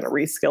 okay, we're going to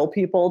reskill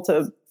people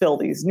to fill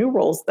these new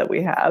roles that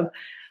we have.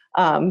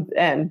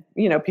 And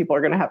people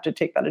are going to have to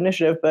take that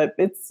initiative, but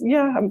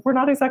we're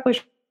not exactly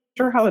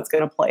sure how it's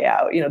going to play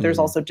out. There's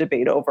also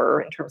debate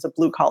over in terms of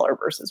blue collar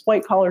versus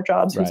white collar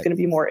jobs, who's going to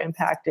be more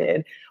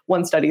impacted.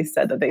 One study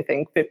said that they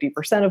think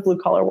 50% of blue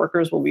collar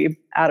workers will be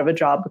out of a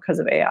job because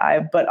of AI.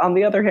 But on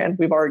the other hand,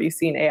 we've already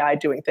seen AI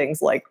doing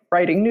things like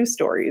writing news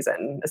stories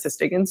and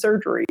assisting in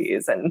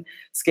surgeries and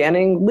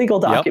scanning legal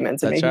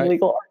documents and making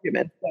legal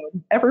arguments.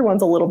 So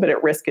everyone's a little bit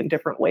at risk in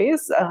different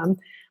ways.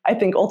 I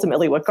think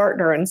ultimately what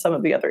Gartner and some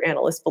of the other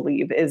analysts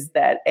believe is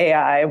that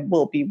AI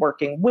will be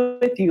working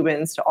with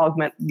humans to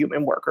augment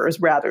human workers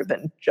rather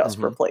than just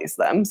replace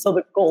them. So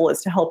the goal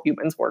is to help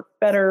humans work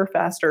better,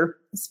 faster,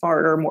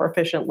 smarter, more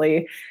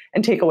efficiently,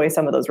 and take away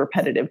some of those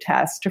repetitive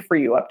tasks to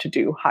free you up to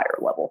do higher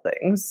level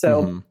things.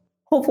 So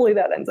hopefully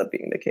that ends up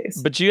being the case.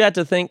 But you have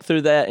to think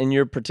through that in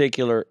your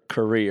particular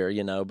career,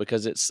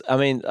 because it's,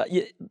 I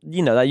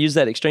use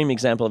that extreme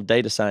example of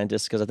data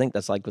scientists because I think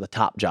that's like the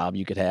top job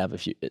you could have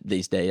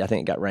these days. I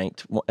think it got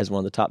ranked as one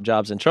of the top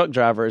jobs. And truck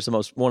driver is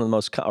one of the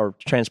most, or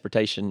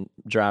transportation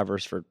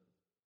drivers for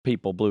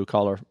people, blue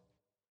collar,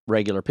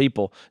 regular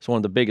people. It's one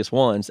of the biggest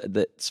ones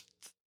that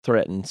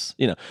threatens,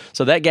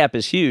 So that gap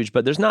is huge,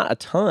 but there's not a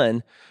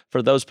ton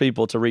for those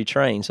people to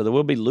retrain. So there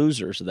will be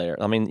losers there.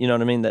 I mean, you know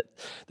what I mean? That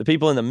the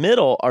people in the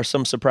middle are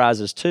some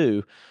surprises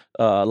too.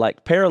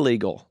 Like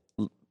paralegal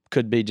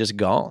could be just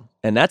gone.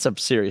 And that's a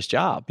serious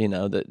job,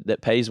 that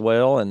pays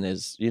well and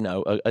is,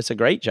 it's a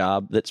great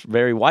job that's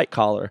very white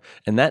collar,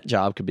 and that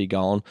job could be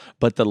gone.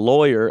 But the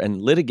lawyer and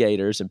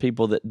litigators and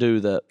people that do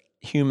the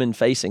human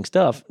facing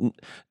stuff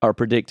are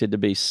predicted to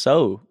be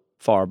so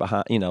far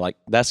behind, like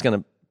that's going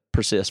to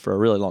persist for a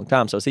really long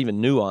time. So it's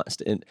even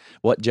nuanced in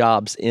what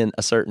jobs in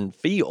a certain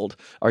field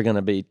are going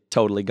to be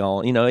totally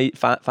gone.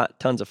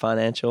 Tons of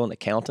financial and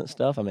accountant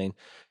stuff. I mean,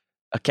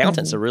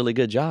 accountant's a really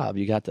good job.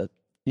 You got the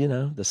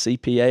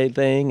CPA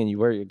thing, and you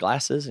wear your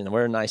glasses and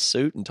wear a nice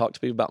suit and talk to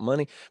people about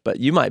money, but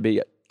you might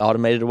be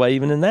automated away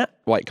even in that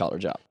white collar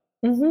job.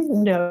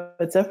 No,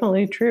 it's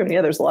definitely true. And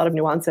there's a lot of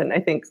nuance. And I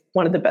think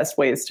one of the best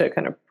ways to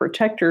kind of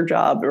protect your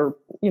job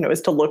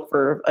is to look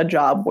for a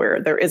job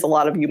where there is a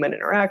lot of human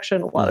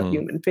interaction, a lot of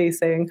human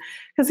facing.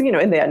 Because,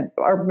 in the end,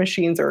 our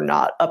machines are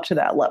not up to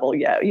that level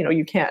yet.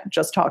 You can't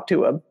just talk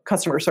to a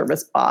customer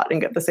service bot and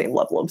get the same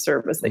level of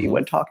service that you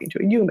would talking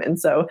to a human.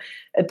 So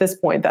at this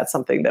point, that's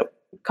something that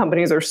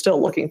companies are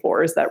still looking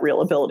for, is that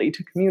real ability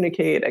to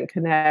communicate and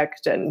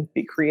connect and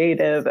be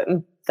creative.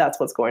 And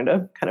that's what's going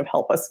to kind of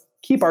help us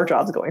keep our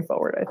jobs going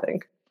forward, I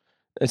think.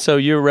 And so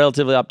you're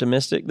relatively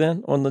optimistic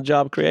then on the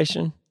job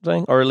creation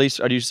thing? Or at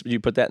least you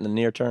put that in the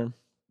near term,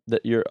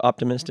 that you're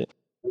optimistic?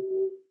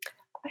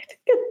 I think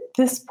at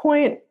this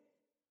point,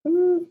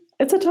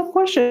 it's a tough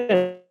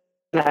question.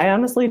 I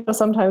honestly know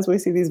sometimes we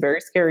see these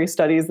very scary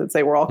studies that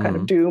say we're all kind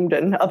of doomed,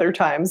 and other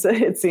times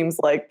it seems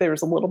like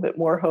there's a little bit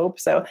more hope.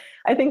 So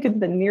I think in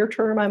the near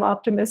term, I'm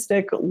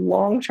optimistic.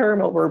 Long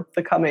term, over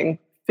the coming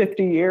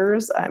 50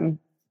 years, I'm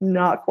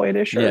not quite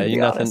as sure.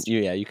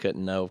 You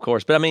couldn't know, of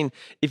course. But I mean,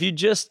 if you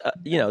just,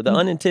 the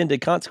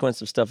unintended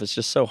consequence of stuff is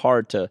just so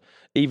hard to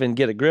even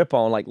get a grip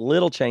on, like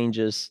little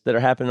changes that are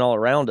happening all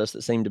around us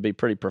that seem to be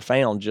pretty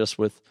profound just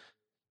with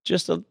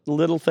just a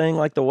little thing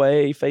like the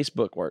way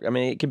Facebook works. I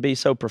mean, it can be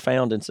so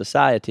profound in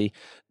society.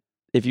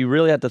 If you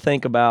really have to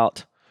think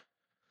about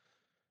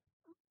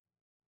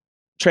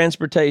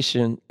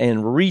transportation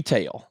and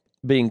retail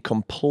being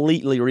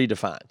completely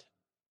redefined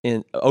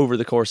over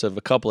the course of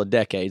a couple of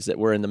decades that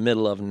we're in the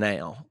middle of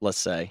now, let's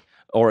say,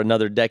 or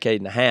another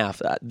decade and a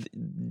half,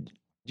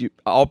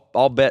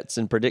 all bets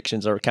and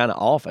predictions are kind of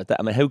off at that.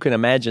 I mean, who can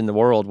imagine the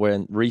world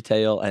when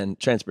retail and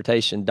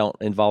transportation don't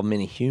involve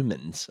many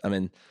humans? I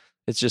mean,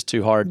 it's just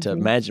too hard to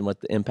imagine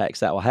what the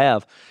impacts that will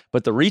have.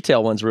 But the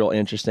retail one's real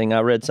interesting. I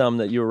read some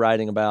that you were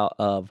writing about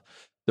of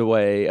the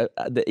way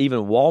that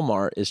even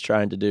Walmart is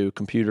trying to do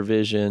computer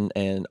vision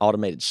and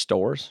automated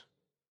stores.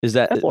 Was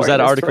that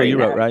article you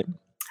wrote, right?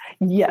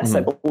 Yes,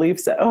 I believe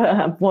so.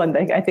 One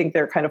thing, I think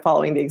they're kind of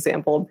following the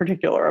example in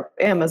particular of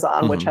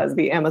Amazon, which has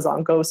the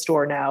Amazon Go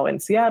store now in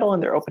Seattle,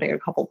 and they're opening a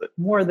couple bit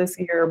more this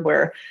year,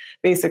 where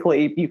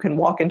basically you can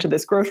walk into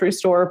this grocery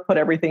store, put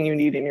everything you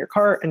need in your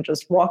cart, and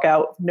just walk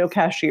out, no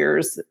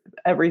cashiers,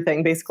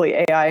 everything.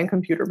 Basically, AI and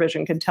computer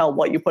vision can tell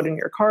what you put in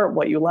your cart,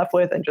 what you left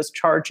with, and just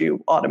charge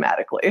you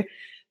automatically.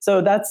 So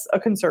that's a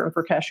concern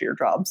for cashier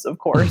jobs, of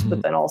course,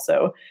 but then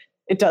also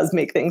it does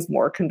make things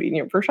more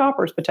convenient for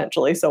shoppers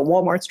potentially. So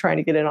Walmart's trying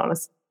to get in on a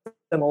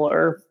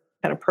similar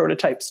kind of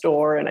prototype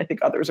store, and I think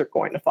others are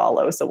going to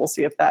follow. So we'll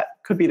see if that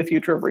could be the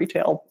future of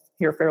retail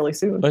here fairly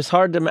soon. Well, it's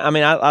hard to. I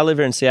mean, I live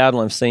here in Seattle.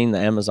 And I've seen the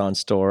Amazon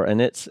store,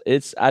 and it's.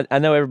 I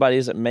know everybody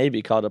isn't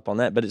maybe caught up on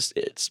that, but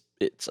it's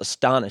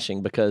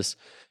astonishing because,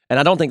 and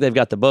I don't think they've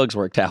got the bugs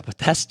worked out, but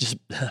that's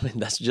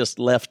just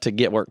left to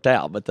get worked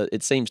out. But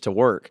it seems to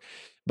work.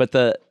 But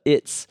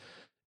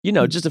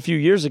just a few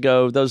years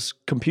ago, those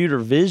computer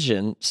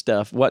vision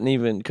stuff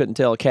couldn't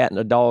tell a cat and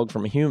a dog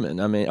from a human.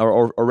 I mean,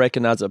 or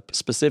recognize a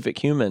specific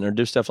human or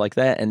do stuff like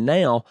that. And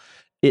now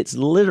it's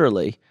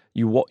literally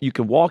you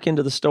can walk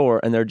into the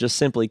store and they're just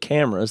simply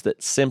cameras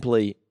that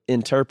simply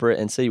interpret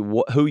and see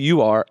who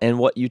you are and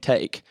what you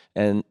take.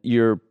 And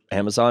your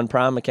Amazon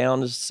Prime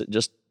account is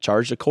just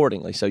charged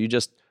accordingly. So you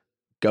just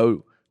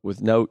go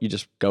you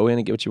just go in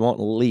and get what you want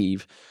and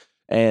leave.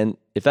 And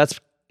if that's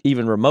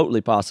even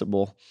remotely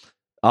possible,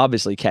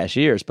 obviously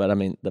cashiers, but I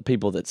mean, the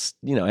people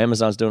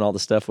Amazon's doing all the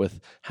stuff with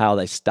how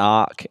they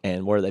stock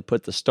and where they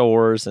put the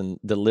stores and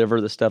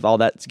deliver the stuff, all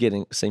that's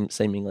getting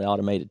seemingly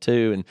automated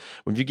too. And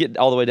when you get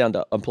all the way down to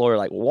an employer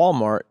like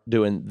Walmart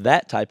doing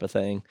that type of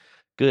thing,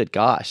 good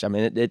gosh. I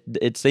mean,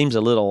 it seems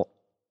a little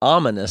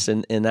ominous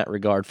in that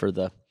regard for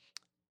the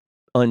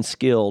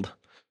unskilled,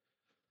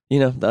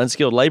 the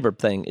unskilled labor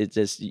thing. It's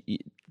just,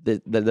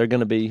 they're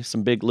going to be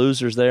some big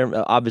losers there.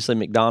 Obviously,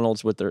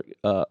 McDonald's with their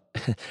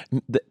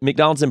the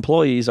McDonald's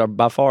employees are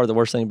by far the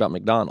worst thing about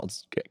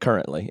McDonald's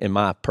currently, in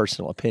my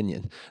personal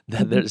opinion.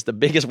 There's the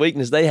biggest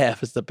weakness they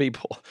have is the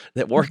people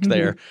that work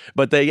there,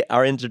 but they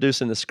are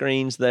introducing the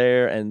screens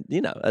there, and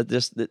it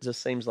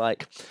just seems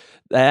like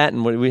that.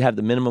 And we have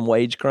the minimum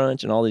wage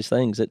crunch and all these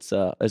things. It's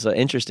an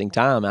interesting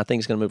time. I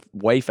think it's going to move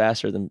way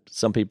faster than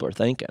some people are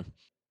thinking.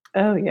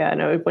 Oh, yeah.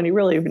 No, when you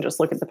really even just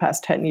look at the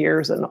past 10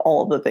 years and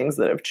all of the things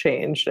that have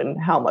changed and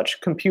how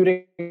much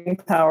computing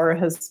power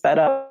has sped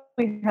up,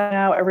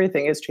 now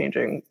everything is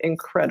changing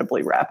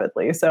incredibly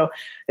rapidly. So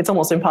it's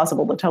almost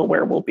impossible to tell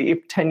where we'll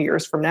be 10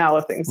 years from now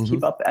if things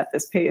keep up at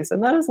this pace.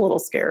 And that is a little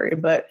scary.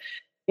 But,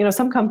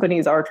 some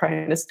companies are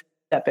trying to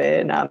step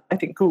in. I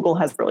think Google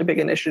has a really big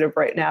initiative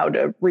right now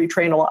to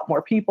retrain a lot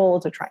more people,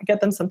 to try and get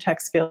them some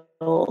tech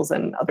skills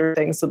and other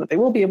things so that they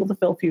will be able to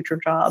fill future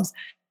jobs.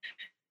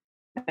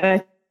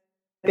 And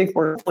I think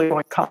we're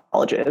going to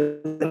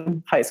colleges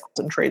and high schools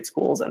and trade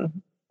schools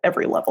and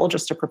every level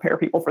just to prepare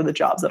people for the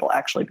jobs that'll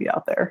actually be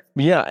out there.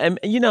 Yeah. And,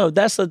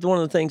 that's one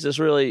of the things that's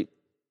really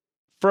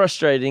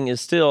frustrating is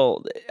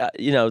still,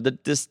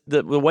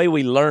 the way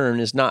we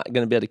learn is not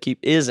going to be able to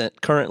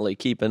isn't currently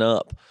keeping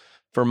up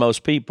for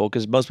most people,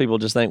 because most people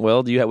just think,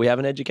 well, we have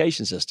an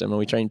education system and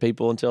we train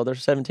people until they're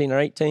 17 or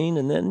 18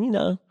 and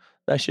then,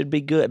 that should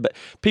be good. But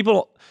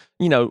people,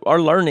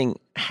 our learning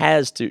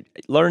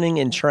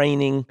and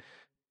training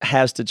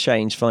has to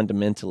change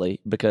fundamentally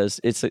because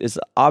it's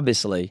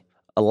obviously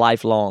a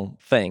lifelong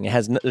thing.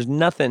 There's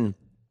nothing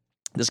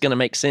that's going to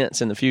make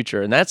sense in the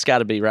future, and that's got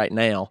to be right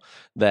now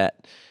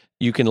that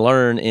you can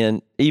learn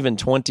in even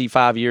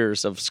 25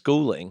 years of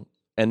schooling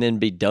and then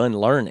be done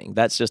learning.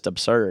 That's just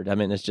absurd. I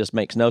mean, it just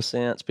makes no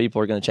sense.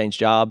 People are going to change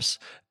jobs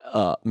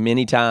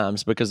many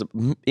times because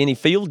any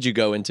field you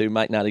go into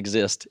might not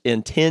exist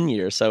in 10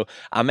 years. So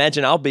I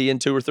imagine I'll be in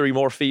 2 or 3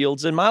 more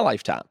fields in my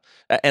lifetime.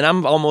 And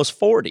I'm almost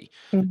 40.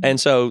 And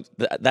so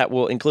that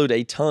will include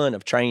a ton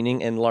of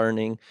training and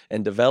learning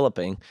and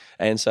developing.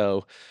 And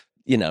so,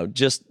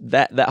 just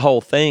that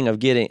whole thing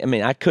of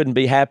I couldn't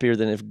be happier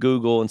than if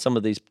Google and some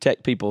of these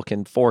tech people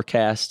can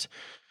forecast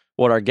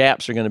what our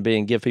gaps are going to be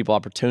and give people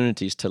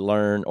opportunities to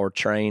learn or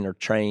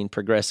train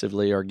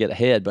progressively or get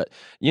ahead. But,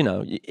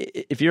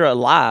 if you're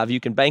alive,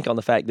 you can bank on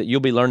the fact that you'll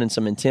be learning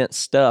some intense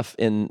stuff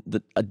in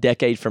a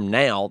decade from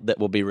now that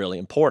will be really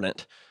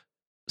important.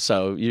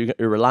 So your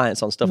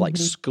reliance on stuff like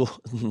school,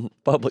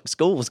 public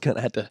school is going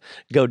to have to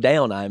go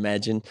down, I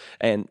imagine.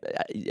 And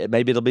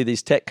maybe it'll be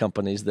these tech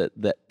companies that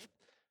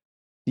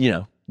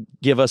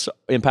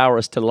empower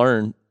us to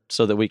learn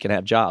so that we can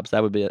have jobs.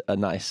 That would be a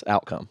nice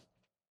outcome.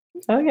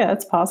 Oh, yeah,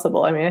 it's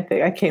possible. I mean, I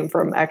think I came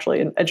from actually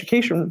an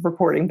education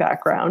reporting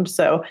background.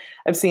 So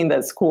I've seen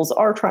that schools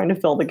are trying to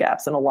fill the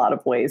gaps in a lot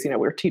of ways.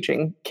 We're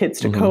teaching kids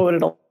to code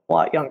at a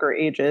lot younger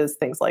ages,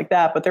 things like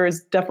that. But there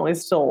is definitely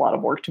still a lot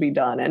of work to be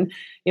done. And,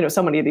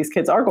 so many of these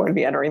kids are going to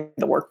be entering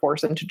the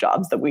workforce into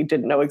jobs that we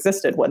didn't know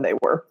existed when they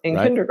were in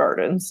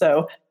kindergarten.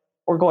 So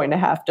we're going to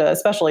have to,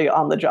 especially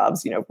on the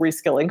jobs,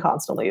 reskilling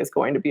constantly is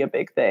going to be a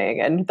big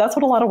thing. And that's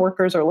what a lot of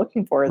workers are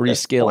looking for.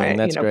 Reskilling,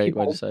 that's a great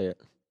people, way to say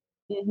it.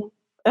 Mm-hmm.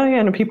 Oh,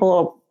 yeah, and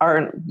people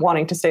aren't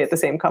wanting to stay at the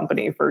same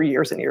company for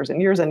years and years and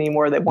years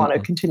anymore. They want to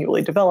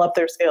continually develop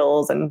their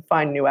skills and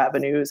find new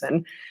avenues.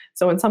 And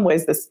so in some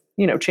ways, this,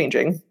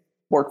 changing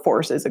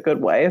workforce is a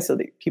good way so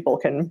that people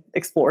can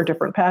explore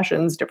different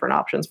passions, different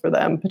options for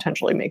them,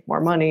 potentially make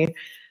more money.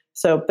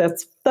 So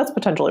that's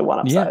potentially one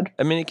upside. Yeah.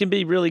 I mean, it can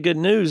be really good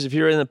news if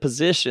you're in a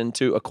position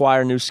to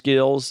acquire new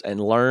skills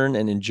and learn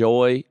and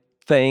enjoy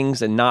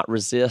things and not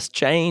resist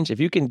change.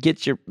 If you can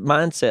get your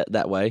mindset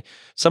that way,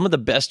 some of the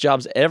best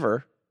jobs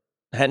ever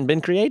hadn't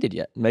been created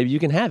yet. Maybe you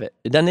can have it.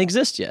 It doesn't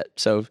exist yet.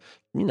 So,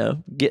 learn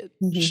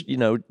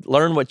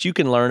what you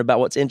can learn about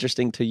what's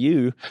interesting to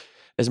you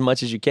as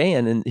much as you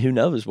can. And who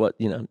knows what,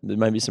 there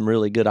may be some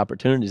really good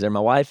opportunities there.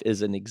 My wife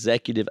is an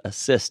executive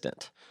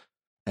assistant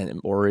and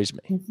it worries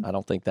me. I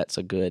don't think that's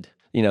a good,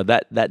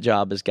 that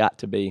job has got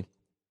to be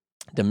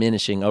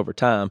diminishing over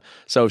time.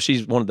 So if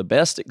she's one of the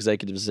best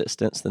executive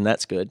assistants, then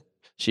that's good.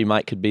 She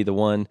could be the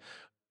one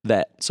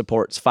that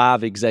supports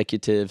 5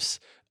 executives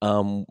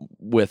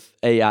with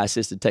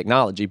AI-assisted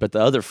technology, but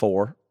the other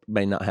 4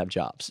 may not have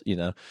jobs,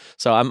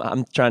 So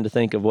I'm trying to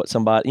think of what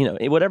somebody,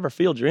 in whatever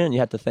field you're in, you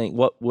have to think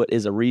what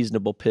is a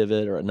reasonable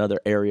pivot or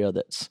another area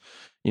that's,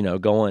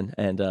 going.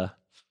 And,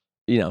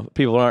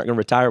 people aren't going to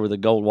retire with a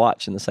gold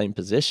watch in the same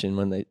position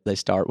when they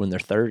start when they're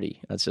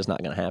 30. That's just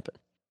not going to happen.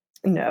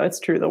 No, it's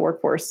true. The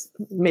workforce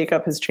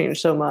makeup has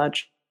changed so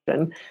much.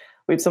 And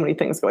we have so many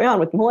things going on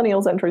with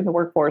millennials entering the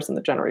workforce and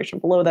the generation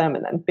below them,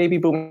 and then baby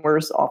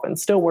boomers often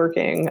still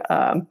working.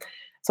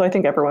 So I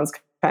think everyone's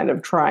kind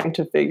of trying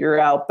to figure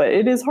out, but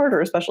it is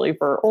harder, especially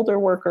for older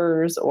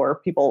workers or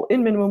people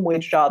in minimum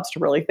wage jobs, to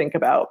really think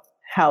about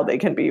how they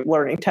can be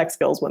learning tech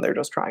skills when they're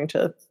just trying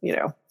to,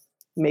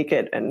 make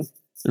it and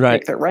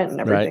make their rent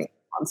and everything.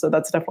 So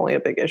that's definitely a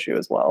big issue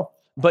as well.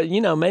 But,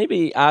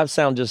 maybe I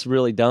sound just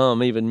really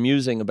dumb even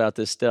musing about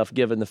this stuff,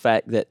 given the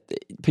fact that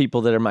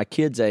people that are my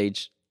kids'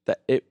 age,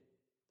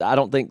 I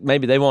don't think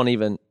maybe they won't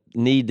even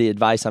need the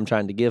advice I'm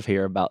trying to give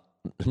here about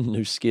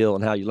new skill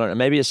and how you learn it.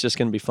 Maybe it's just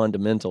going to be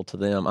fundamental to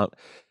them.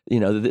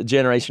 The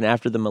generation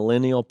after the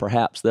millennial,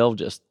 perhaps they'll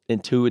just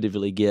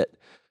intuitively get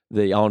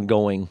the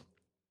ongoing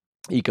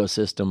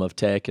ecosystem of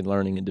tech and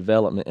learning and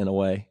development in a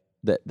way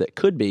that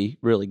could be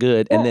really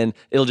good. And then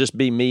it'll just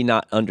be me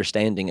not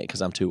understanding it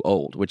because I'm too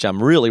old, which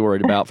I'm really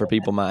worried about for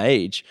people my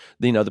age.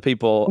 The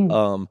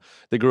people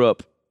that grew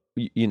up,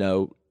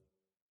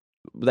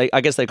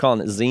 I guess they're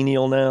calling it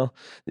Xennial now,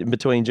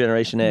 between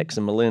Generation X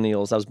and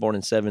Millennials. I was born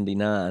in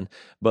 79,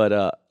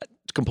 but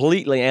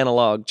completely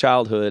analog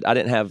childhood. I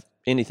didn't have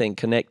anything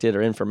connected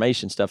or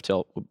information stuff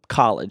till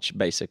college,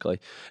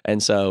 basically.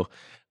 And so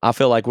I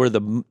feel like we're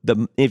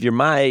if you're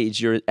my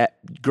age, you're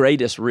at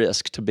greatest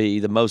risk to be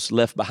the most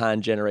left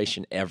behind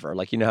generation ever.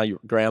 Like, how your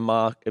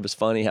grandma, it was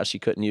funny how she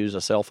couldn't use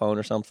a cell phone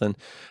or something.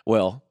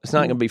 Well, it's not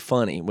going to be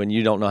funny when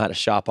you don't know how to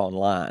shop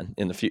online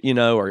in the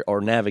future,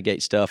 or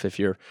navigate stuff. If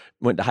you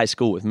went to high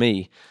school with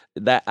me,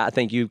 that I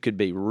think you could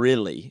be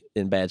really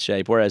in bad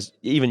shape. Whereas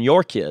even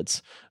your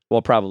kids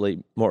will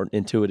probably more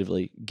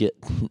intuitively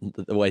get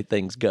the way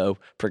things go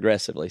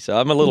progressively. So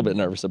I'm a little bit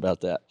nervous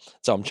about that.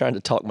 So I'm trying to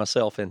talk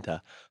myself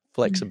into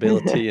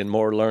flexibility and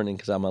more learning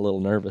because I'm a little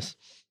nervous.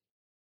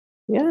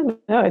 Yeah,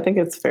 no, I think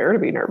it's fair to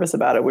be nervous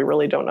about it. We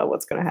really don't know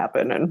what's going to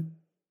happen and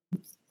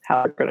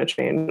how it's going to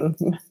change.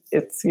 I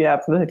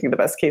think the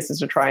best case is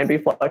to try and be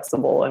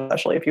flexible, and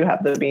especially if you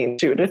have the means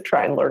to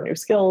try and learn new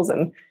skills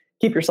and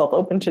keep yourself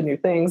open to new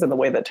things. And the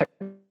way that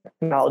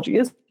technology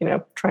is,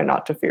 try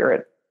not to fear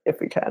it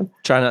if we can.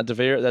 Try not to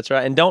fear it. That's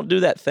right. And don't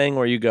do that thing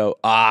where you go,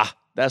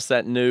 that's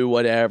that new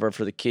whatever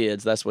for the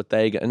kids. That's what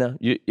they go.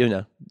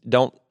 No,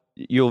 don't.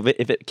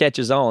 If it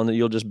catches on,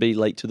 you'll just be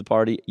late to the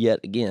party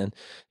yet again.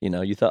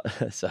 You thought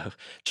so.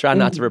 Try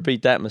not to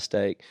repeat that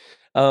mistake.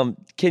 Can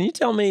you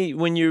tell me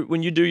when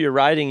you do your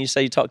writing, you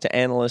say you talk to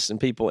analysts and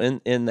people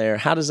in there.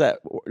 How does that?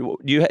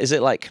 Is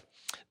it like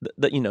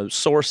the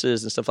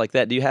sources and stuff like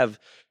that? Do you have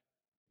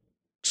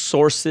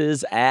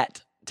sources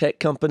at tech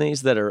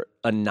companies that are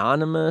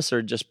anonymous,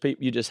 or just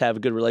you just have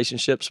good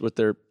relationships with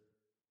their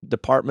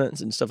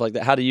departments and stuff like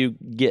that? How do you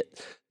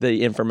get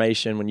the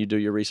information when you do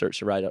your research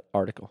to write an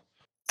article?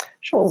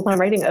 Sure. When I'm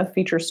writing a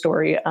feature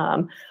story,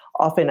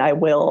 often I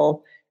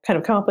will kind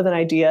of come up with an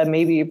idea,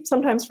 maybe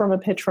sometimes from a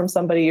pitch from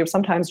somebody, or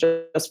sometimes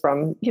just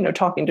from,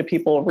 talking to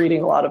people,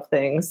 reading a lot of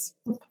things.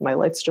 My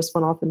lights just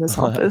went off in this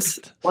office.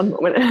 One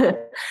moment.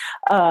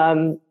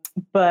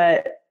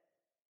 But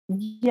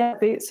yeah,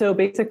 so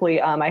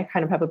basically, I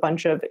kind of have a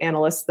bunch of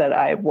analysts that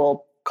I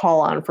will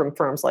call on from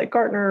firms like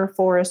Gartner,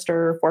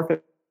 Forrester,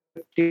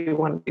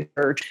 451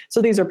 Research.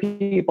 So these are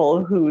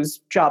people whose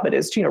job it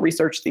is to,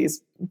 research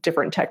these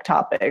different tech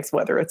topics,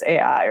 whether it's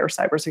AI or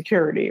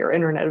cybersecurity or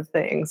Internet of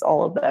Things,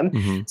 all of them.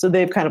 Mm-hmm. So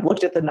they've kind of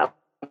looked at the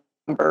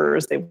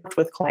numbers, they've worked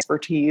with client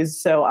expertise.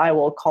 So I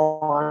will call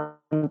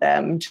on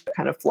them to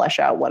kind of flesh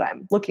out what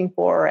I'm looking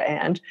for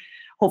and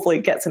hopefully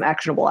get some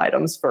actionable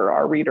items for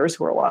our readers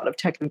who are a lot of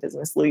tech and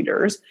business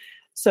leaders.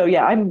 So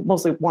yeah, I'm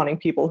mostly wanting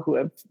people who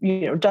have,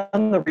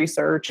 done the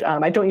research.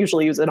 I don't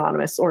usually use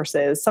anonymous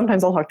sources.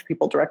 Sometimes I'll talk to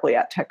people directly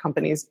at tech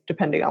companies,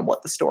 depending on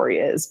what the story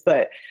is.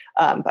 But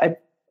I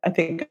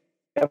think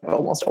I've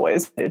almost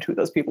always said who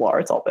those people are.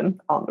 It's all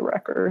been on the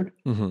record.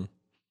 Mm-hmm.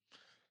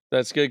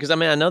 That's good because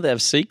I know they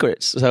have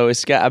secrets. So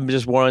I'm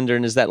just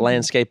wondering, is that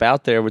landscape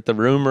out there with the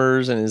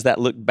rumors, and does that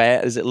look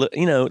bad? Is it look,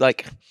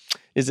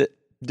 is it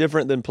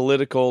different than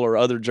political or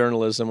other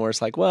journalism where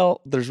it's like,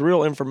 well, there's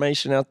real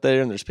information out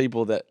there and there's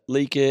people that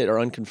leak it or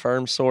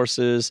unconfirmed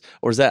sources,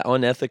 or is that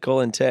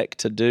unethical in tech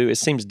to do? It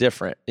seems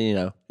different,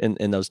 in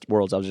those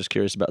worlds. I was just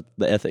curious about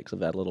the ethics of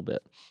that a little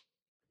bit.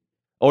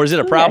 Or is it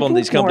a problem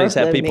these companies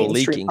have people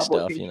leaking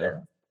stuff,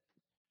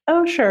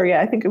 Oh, sure.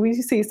 Yeah. I think we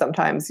see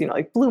sometimes,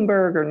 like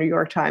Bloomberg or New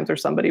York Times or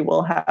somebody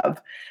will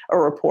have a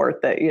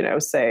report that,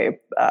 say,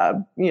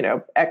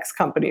 X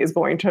company is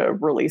going to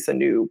release a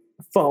new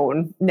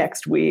phone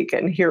next week.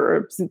 And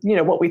here,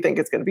 what we think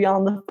is going to be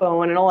on the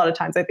phone. And a lot of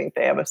times I think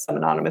they have some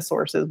anonymous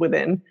sources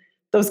within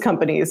those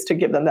companies to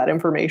give them that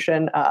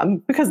information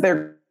because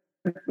they're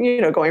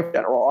going for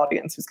general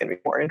audience who's going to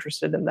be more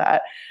interested in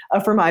that.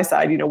 For my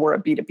side, we're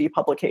a B2B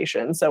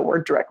publication, so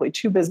we're directly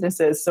to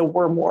businesses. So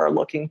we're more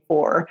looking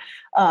for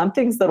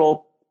things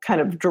that'll kind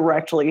of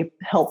directly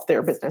help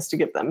their business to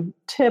give them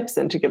tips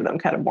and to give them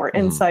kind of more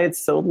insights.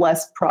 So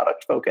less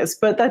product focused,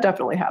 but that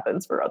definitely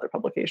happens for other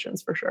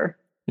publications for sure.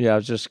 Yeah, I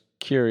was just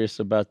curious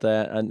about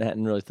that. I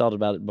hadn't really thought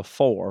about it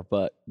before,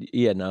 but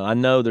I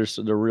know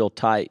they're real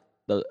tight.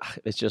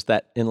 It's just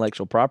that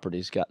intellectual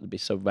property's got to be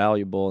so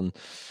valuable, and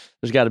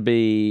there's got to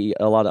be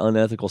a lot of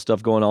unethical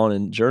stuff going on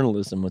in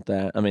journalism with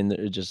that. I mean,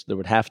 there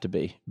would have to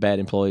be bad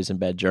employees and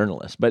bad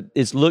journalists, but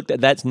it's looked at,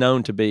 that's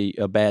known to be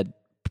a bad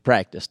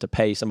practice to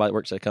pay somebody that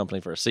works at a company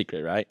for a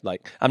secret, right?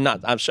 Like,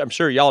 I'm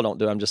sure y'all don't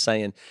do it. I'm just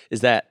saying,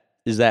 is that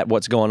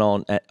what's going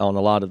on on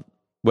a lot of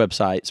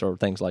websites or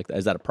things like that?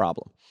 Is that a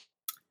problem?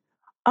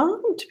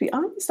 To be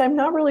honest, I'm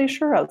not really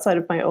sure outside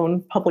of my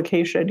own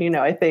publication.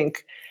 I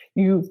think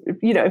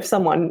if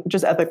someone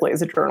just ethically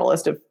as a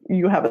journalist, if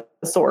you have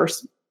a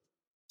source,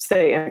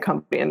 say in a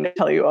company, and they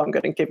tell you, I'm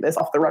going to give this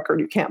off the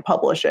record, you can't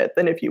publish it,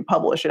 then if you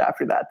publish it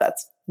after that,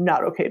 that's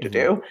not okay to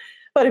do.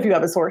 But if you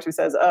have a source who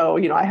says,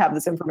 I have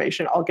this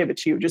information, I'll give it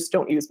to you, just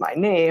don't use my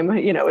name,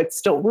 it's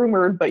still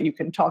rumored, but you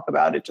can talk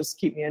about it, just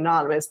keep me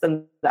anonymous,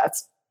 then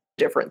that's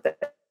different thing.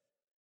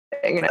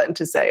 And then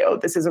to say,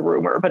 this is a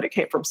rumor, but it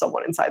came from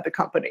someone inside the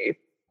company,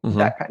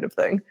 that kind of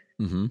thing.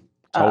 Mm-hmm.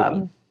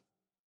 Totally.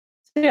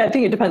 Yeah, I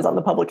think it depends on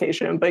the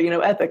publication, but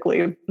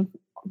ethically,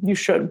 you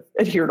should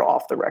adhere to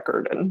off the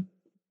record and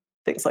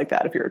things like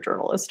that if you're a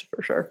journalist,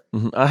 for sure.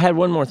 Mm-hmm. I had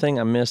one more thing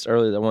I missed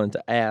earlier that I wanted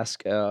to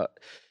ask.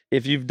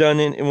 If you've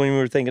done it when we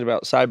were thinking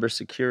about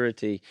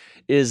cybersecurity,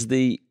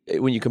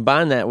 when you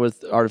combine that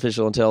with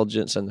artificial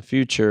intelligence in the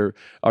future,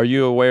 are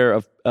you aware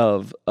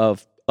of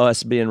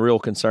us being real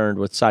concerned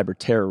with cyber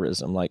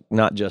terrorism, like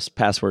not just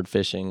password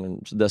phishing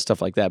and the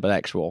stuff like that, but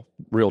actual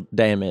real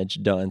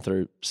damage done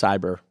through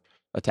cyber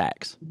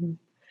attacks? Mm-hmm.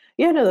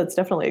 Yeah, no, that's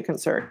definitely a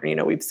concern.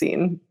 We've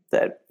seen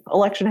that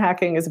election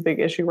hacking is a big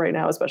issue right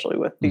now, especially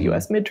with the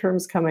U.S.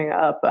 midterms coming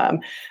up.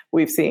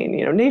 We've seen,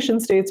 nation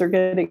states are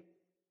getting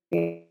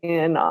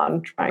in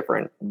on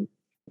different,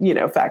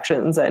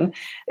 factions, and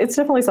it's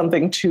definitely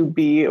something to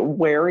be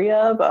wary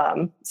of.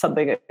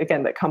 Something,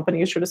 again, that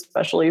companies should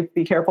especially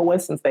be careful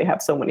with since they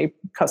have so many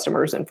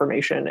customers'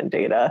 information and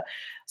data.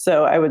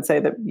 So I would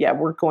say that,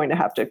 we're going to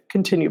have to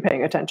continue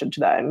paying attention to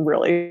that and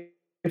really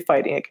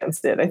fighting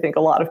against it. I think a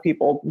lot of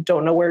people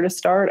don't know where to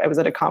start. I was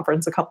at a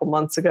conference a couple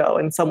months ago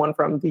and someone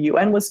from the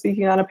UN was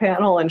speaking on a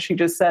panel, and she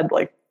just said,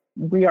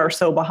 we are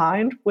so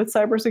behind with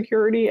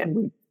cybersecurity,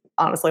 and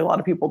honestly, a lot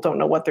of people don't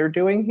know what they're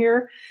doing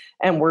here,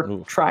 and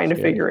we're trying to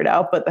figure it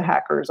out, but the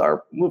hackers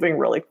are moving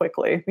really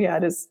quickly. Yeah,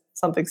 it is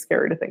something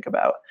scary to think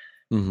about.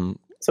 Mm-hmm.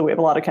 So we have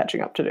a lot of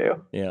catching up to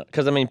do. Yeah,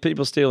 because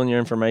people stealing your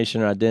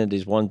information or identity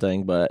is one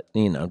thing, but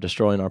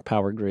destroying our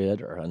power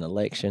grid or an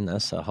election,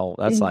 that's a whole.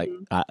 That's like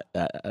I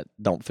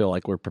don't feel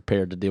like we're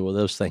prepared to deal with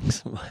those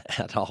things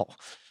at all.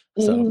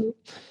 So.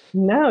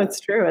 No, it's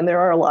true. And there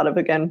are a lot of,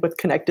 again, with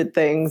connected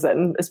things,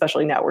 and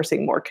especially now we're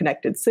seeing more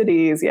connected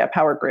cities,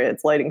 power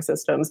grids, lighting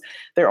systems.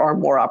 There are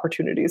more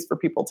opportunities for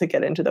people to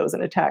get into those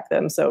and attack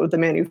them. So the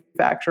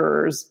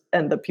manufacturers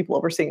and the people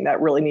overseeing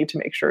that really need to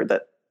make sure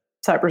that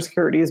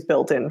cybersecurity is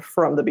built in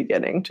from the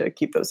beginning to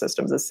keep those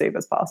systems as safe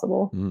as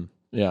possible.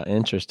 Yeah,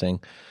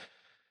 interesting.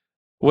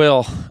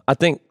 Well, I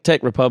think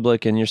Tech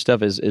Republic and your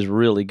stuff is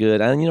really good.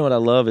 And what I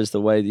love is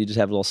the way that you just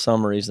have little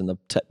summaries and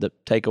the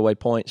takeaway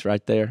points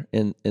right there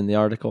in the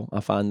article. I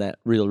find that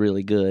really,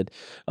 really good.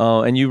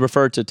 And you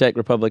refer to Tech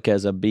Republic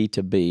as a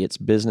B2B. It's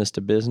business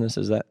to business.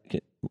 Is that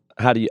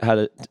how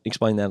to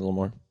explain that a little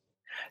more?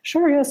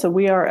 Sure. Yeah. So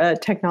we are a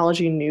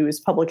technology news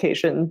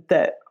publication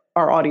that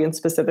our audience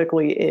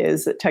specifically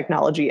is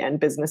technology and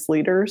business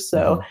leaders.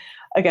 So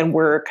again,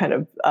 we're kind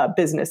of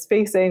business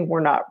facing. We're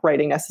not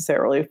writing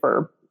necessarily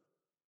for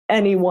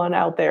anyone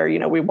out there.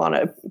 We want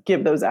to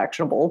give those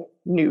actionable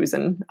news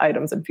and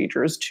items and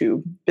features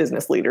to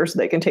business leaders so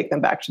they can take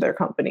them back to their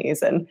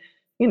companies and,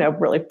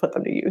 really put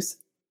them to use.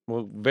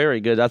 Well,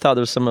 very good. I thought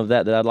there was some of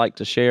that I'd like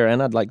to share,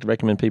 and I'd like to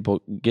recommend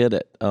people get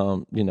it.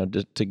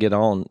 To get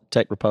on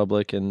Tech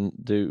Republic and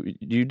do. What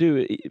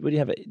do you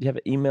have? Do you have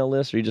an email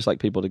list, or you just like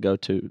people to go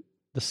to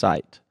the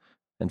site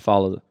and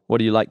follow? What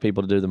do you like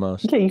people to do the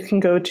most? Yeah, you can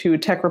go to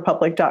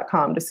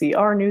techrepublic.com to see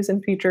our news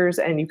and features,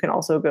 and you can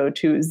also go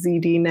to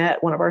ZDNet,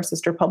 one of our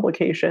sister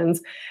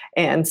publications,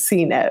 and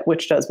CNET,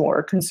 which does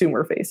more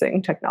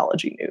consumer-facing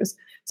technology news.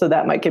 So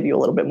that might give you a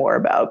little bit more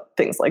about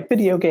things like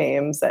video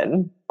games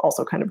and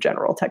also kind of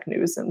general tech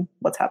news and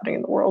what's happening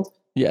in the world.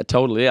 Yeah,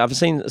 totally. I've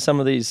seen some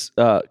of these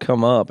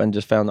come up and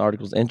just found the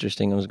articles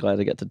interesting. I was glad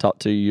to get to talk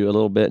to you a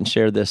little bit and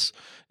share this,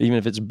 even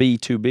if it's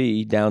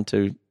B2B, down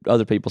to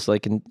other people so they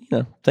can,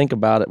 think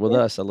about it with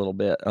us a little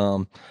bit.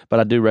 But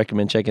I do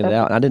recommend checking it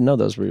out. And I didn't know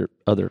those were your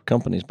other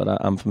companies, but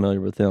I'm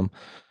familiar with them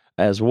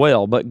as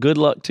well. But good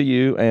luck to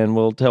you, and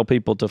we'll tell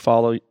people to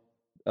follow.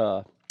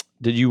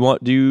 Do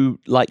you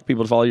like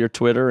people to follow your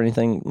Twitter or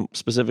anything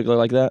specifically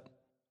like that?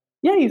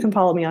 Yeah, you can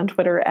follow me on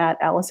Twitter at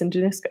Alison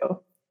DeNisco.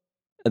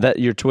 That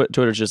your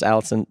Twitter is just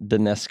Alison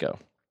DeNisco.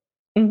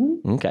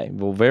 Mm-hmm. Okay,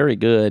 well, very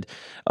good.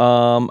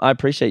 I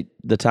appreciate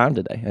the time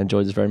today. I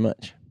enjoyed this very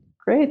much.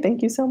 Great,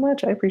 thank you so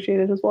much. I appreciate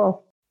it as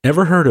well.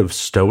 Ever heard of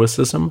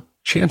Stoicism?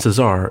 Chances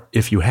are,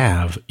 if you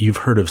have, you've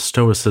heard of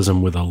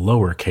Stoicism with a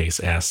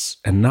lowercase s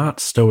and not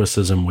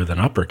Stoicism with an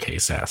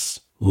uppercase S.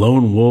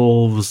 Lone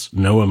wolves,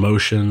 no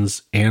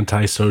emotions,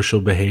 antisocial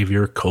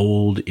behavior,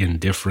 cold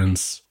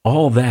indifference.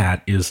 All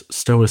that is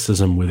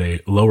Stoicism with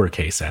a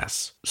lowercase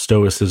s.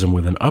 Stoicism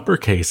with an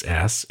uppercase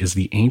S is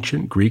the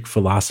ancient Greek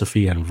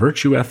philosophy and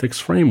virtue ethics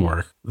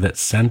framework that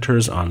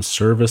centers on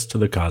service to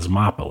the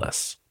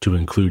cosmopolis, to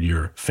include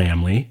your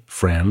family,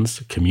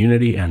 friends,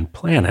 community, and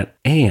planet,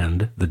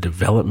 and the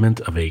development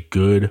of a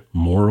good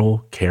moral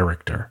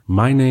character.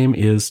 My name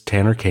is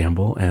Tanner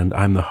Campbell, and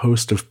I'm the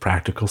host of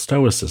Practical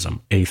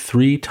Stoicism, a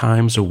 3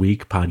 times a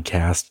week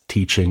podcast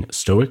teaching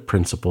Stoic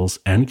principles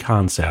and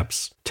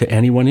concepts to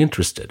anyone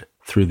interested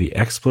through the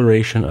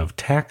exploration of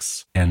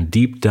texts and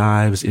deep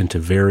dives into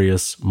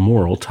various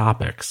moral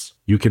topics.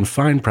 You can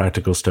find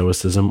Practical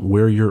Stoicism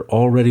where you're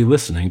already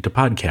listening to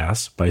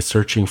podcasts by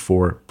searching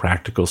for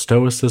Practical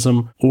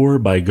Stoicism or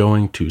by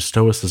going to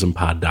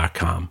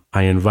stoicismpod.com.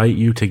 I invite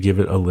you to give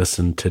it a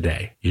listen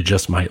today. You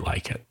just might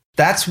like it.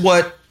 That's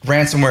what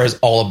ransomware is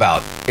all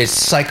about. It's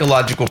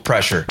psychological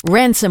pressure.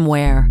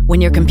 Ransomware,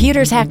 when your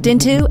computer's hacked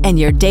into and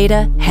your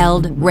data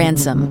held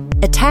ransom.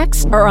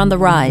 Attacks are on the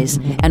rise,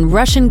 and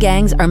Russian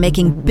gangs are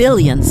making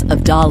billions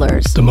of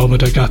dollars. The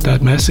moment I got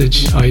that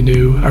message, I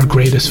knew our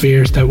greatest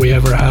fears that we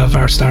ever have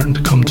are starting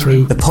to come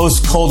true. The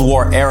post-Cold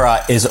War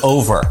era is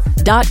over.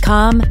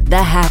 .com,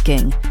 The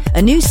Hacking.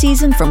 A new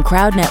season from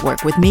Crowd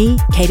Network with me,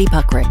 Katie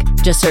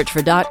Puckrick. Just search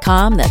for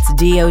 .com, that's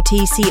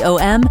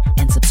DOTCOM,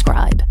 and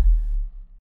subscribe.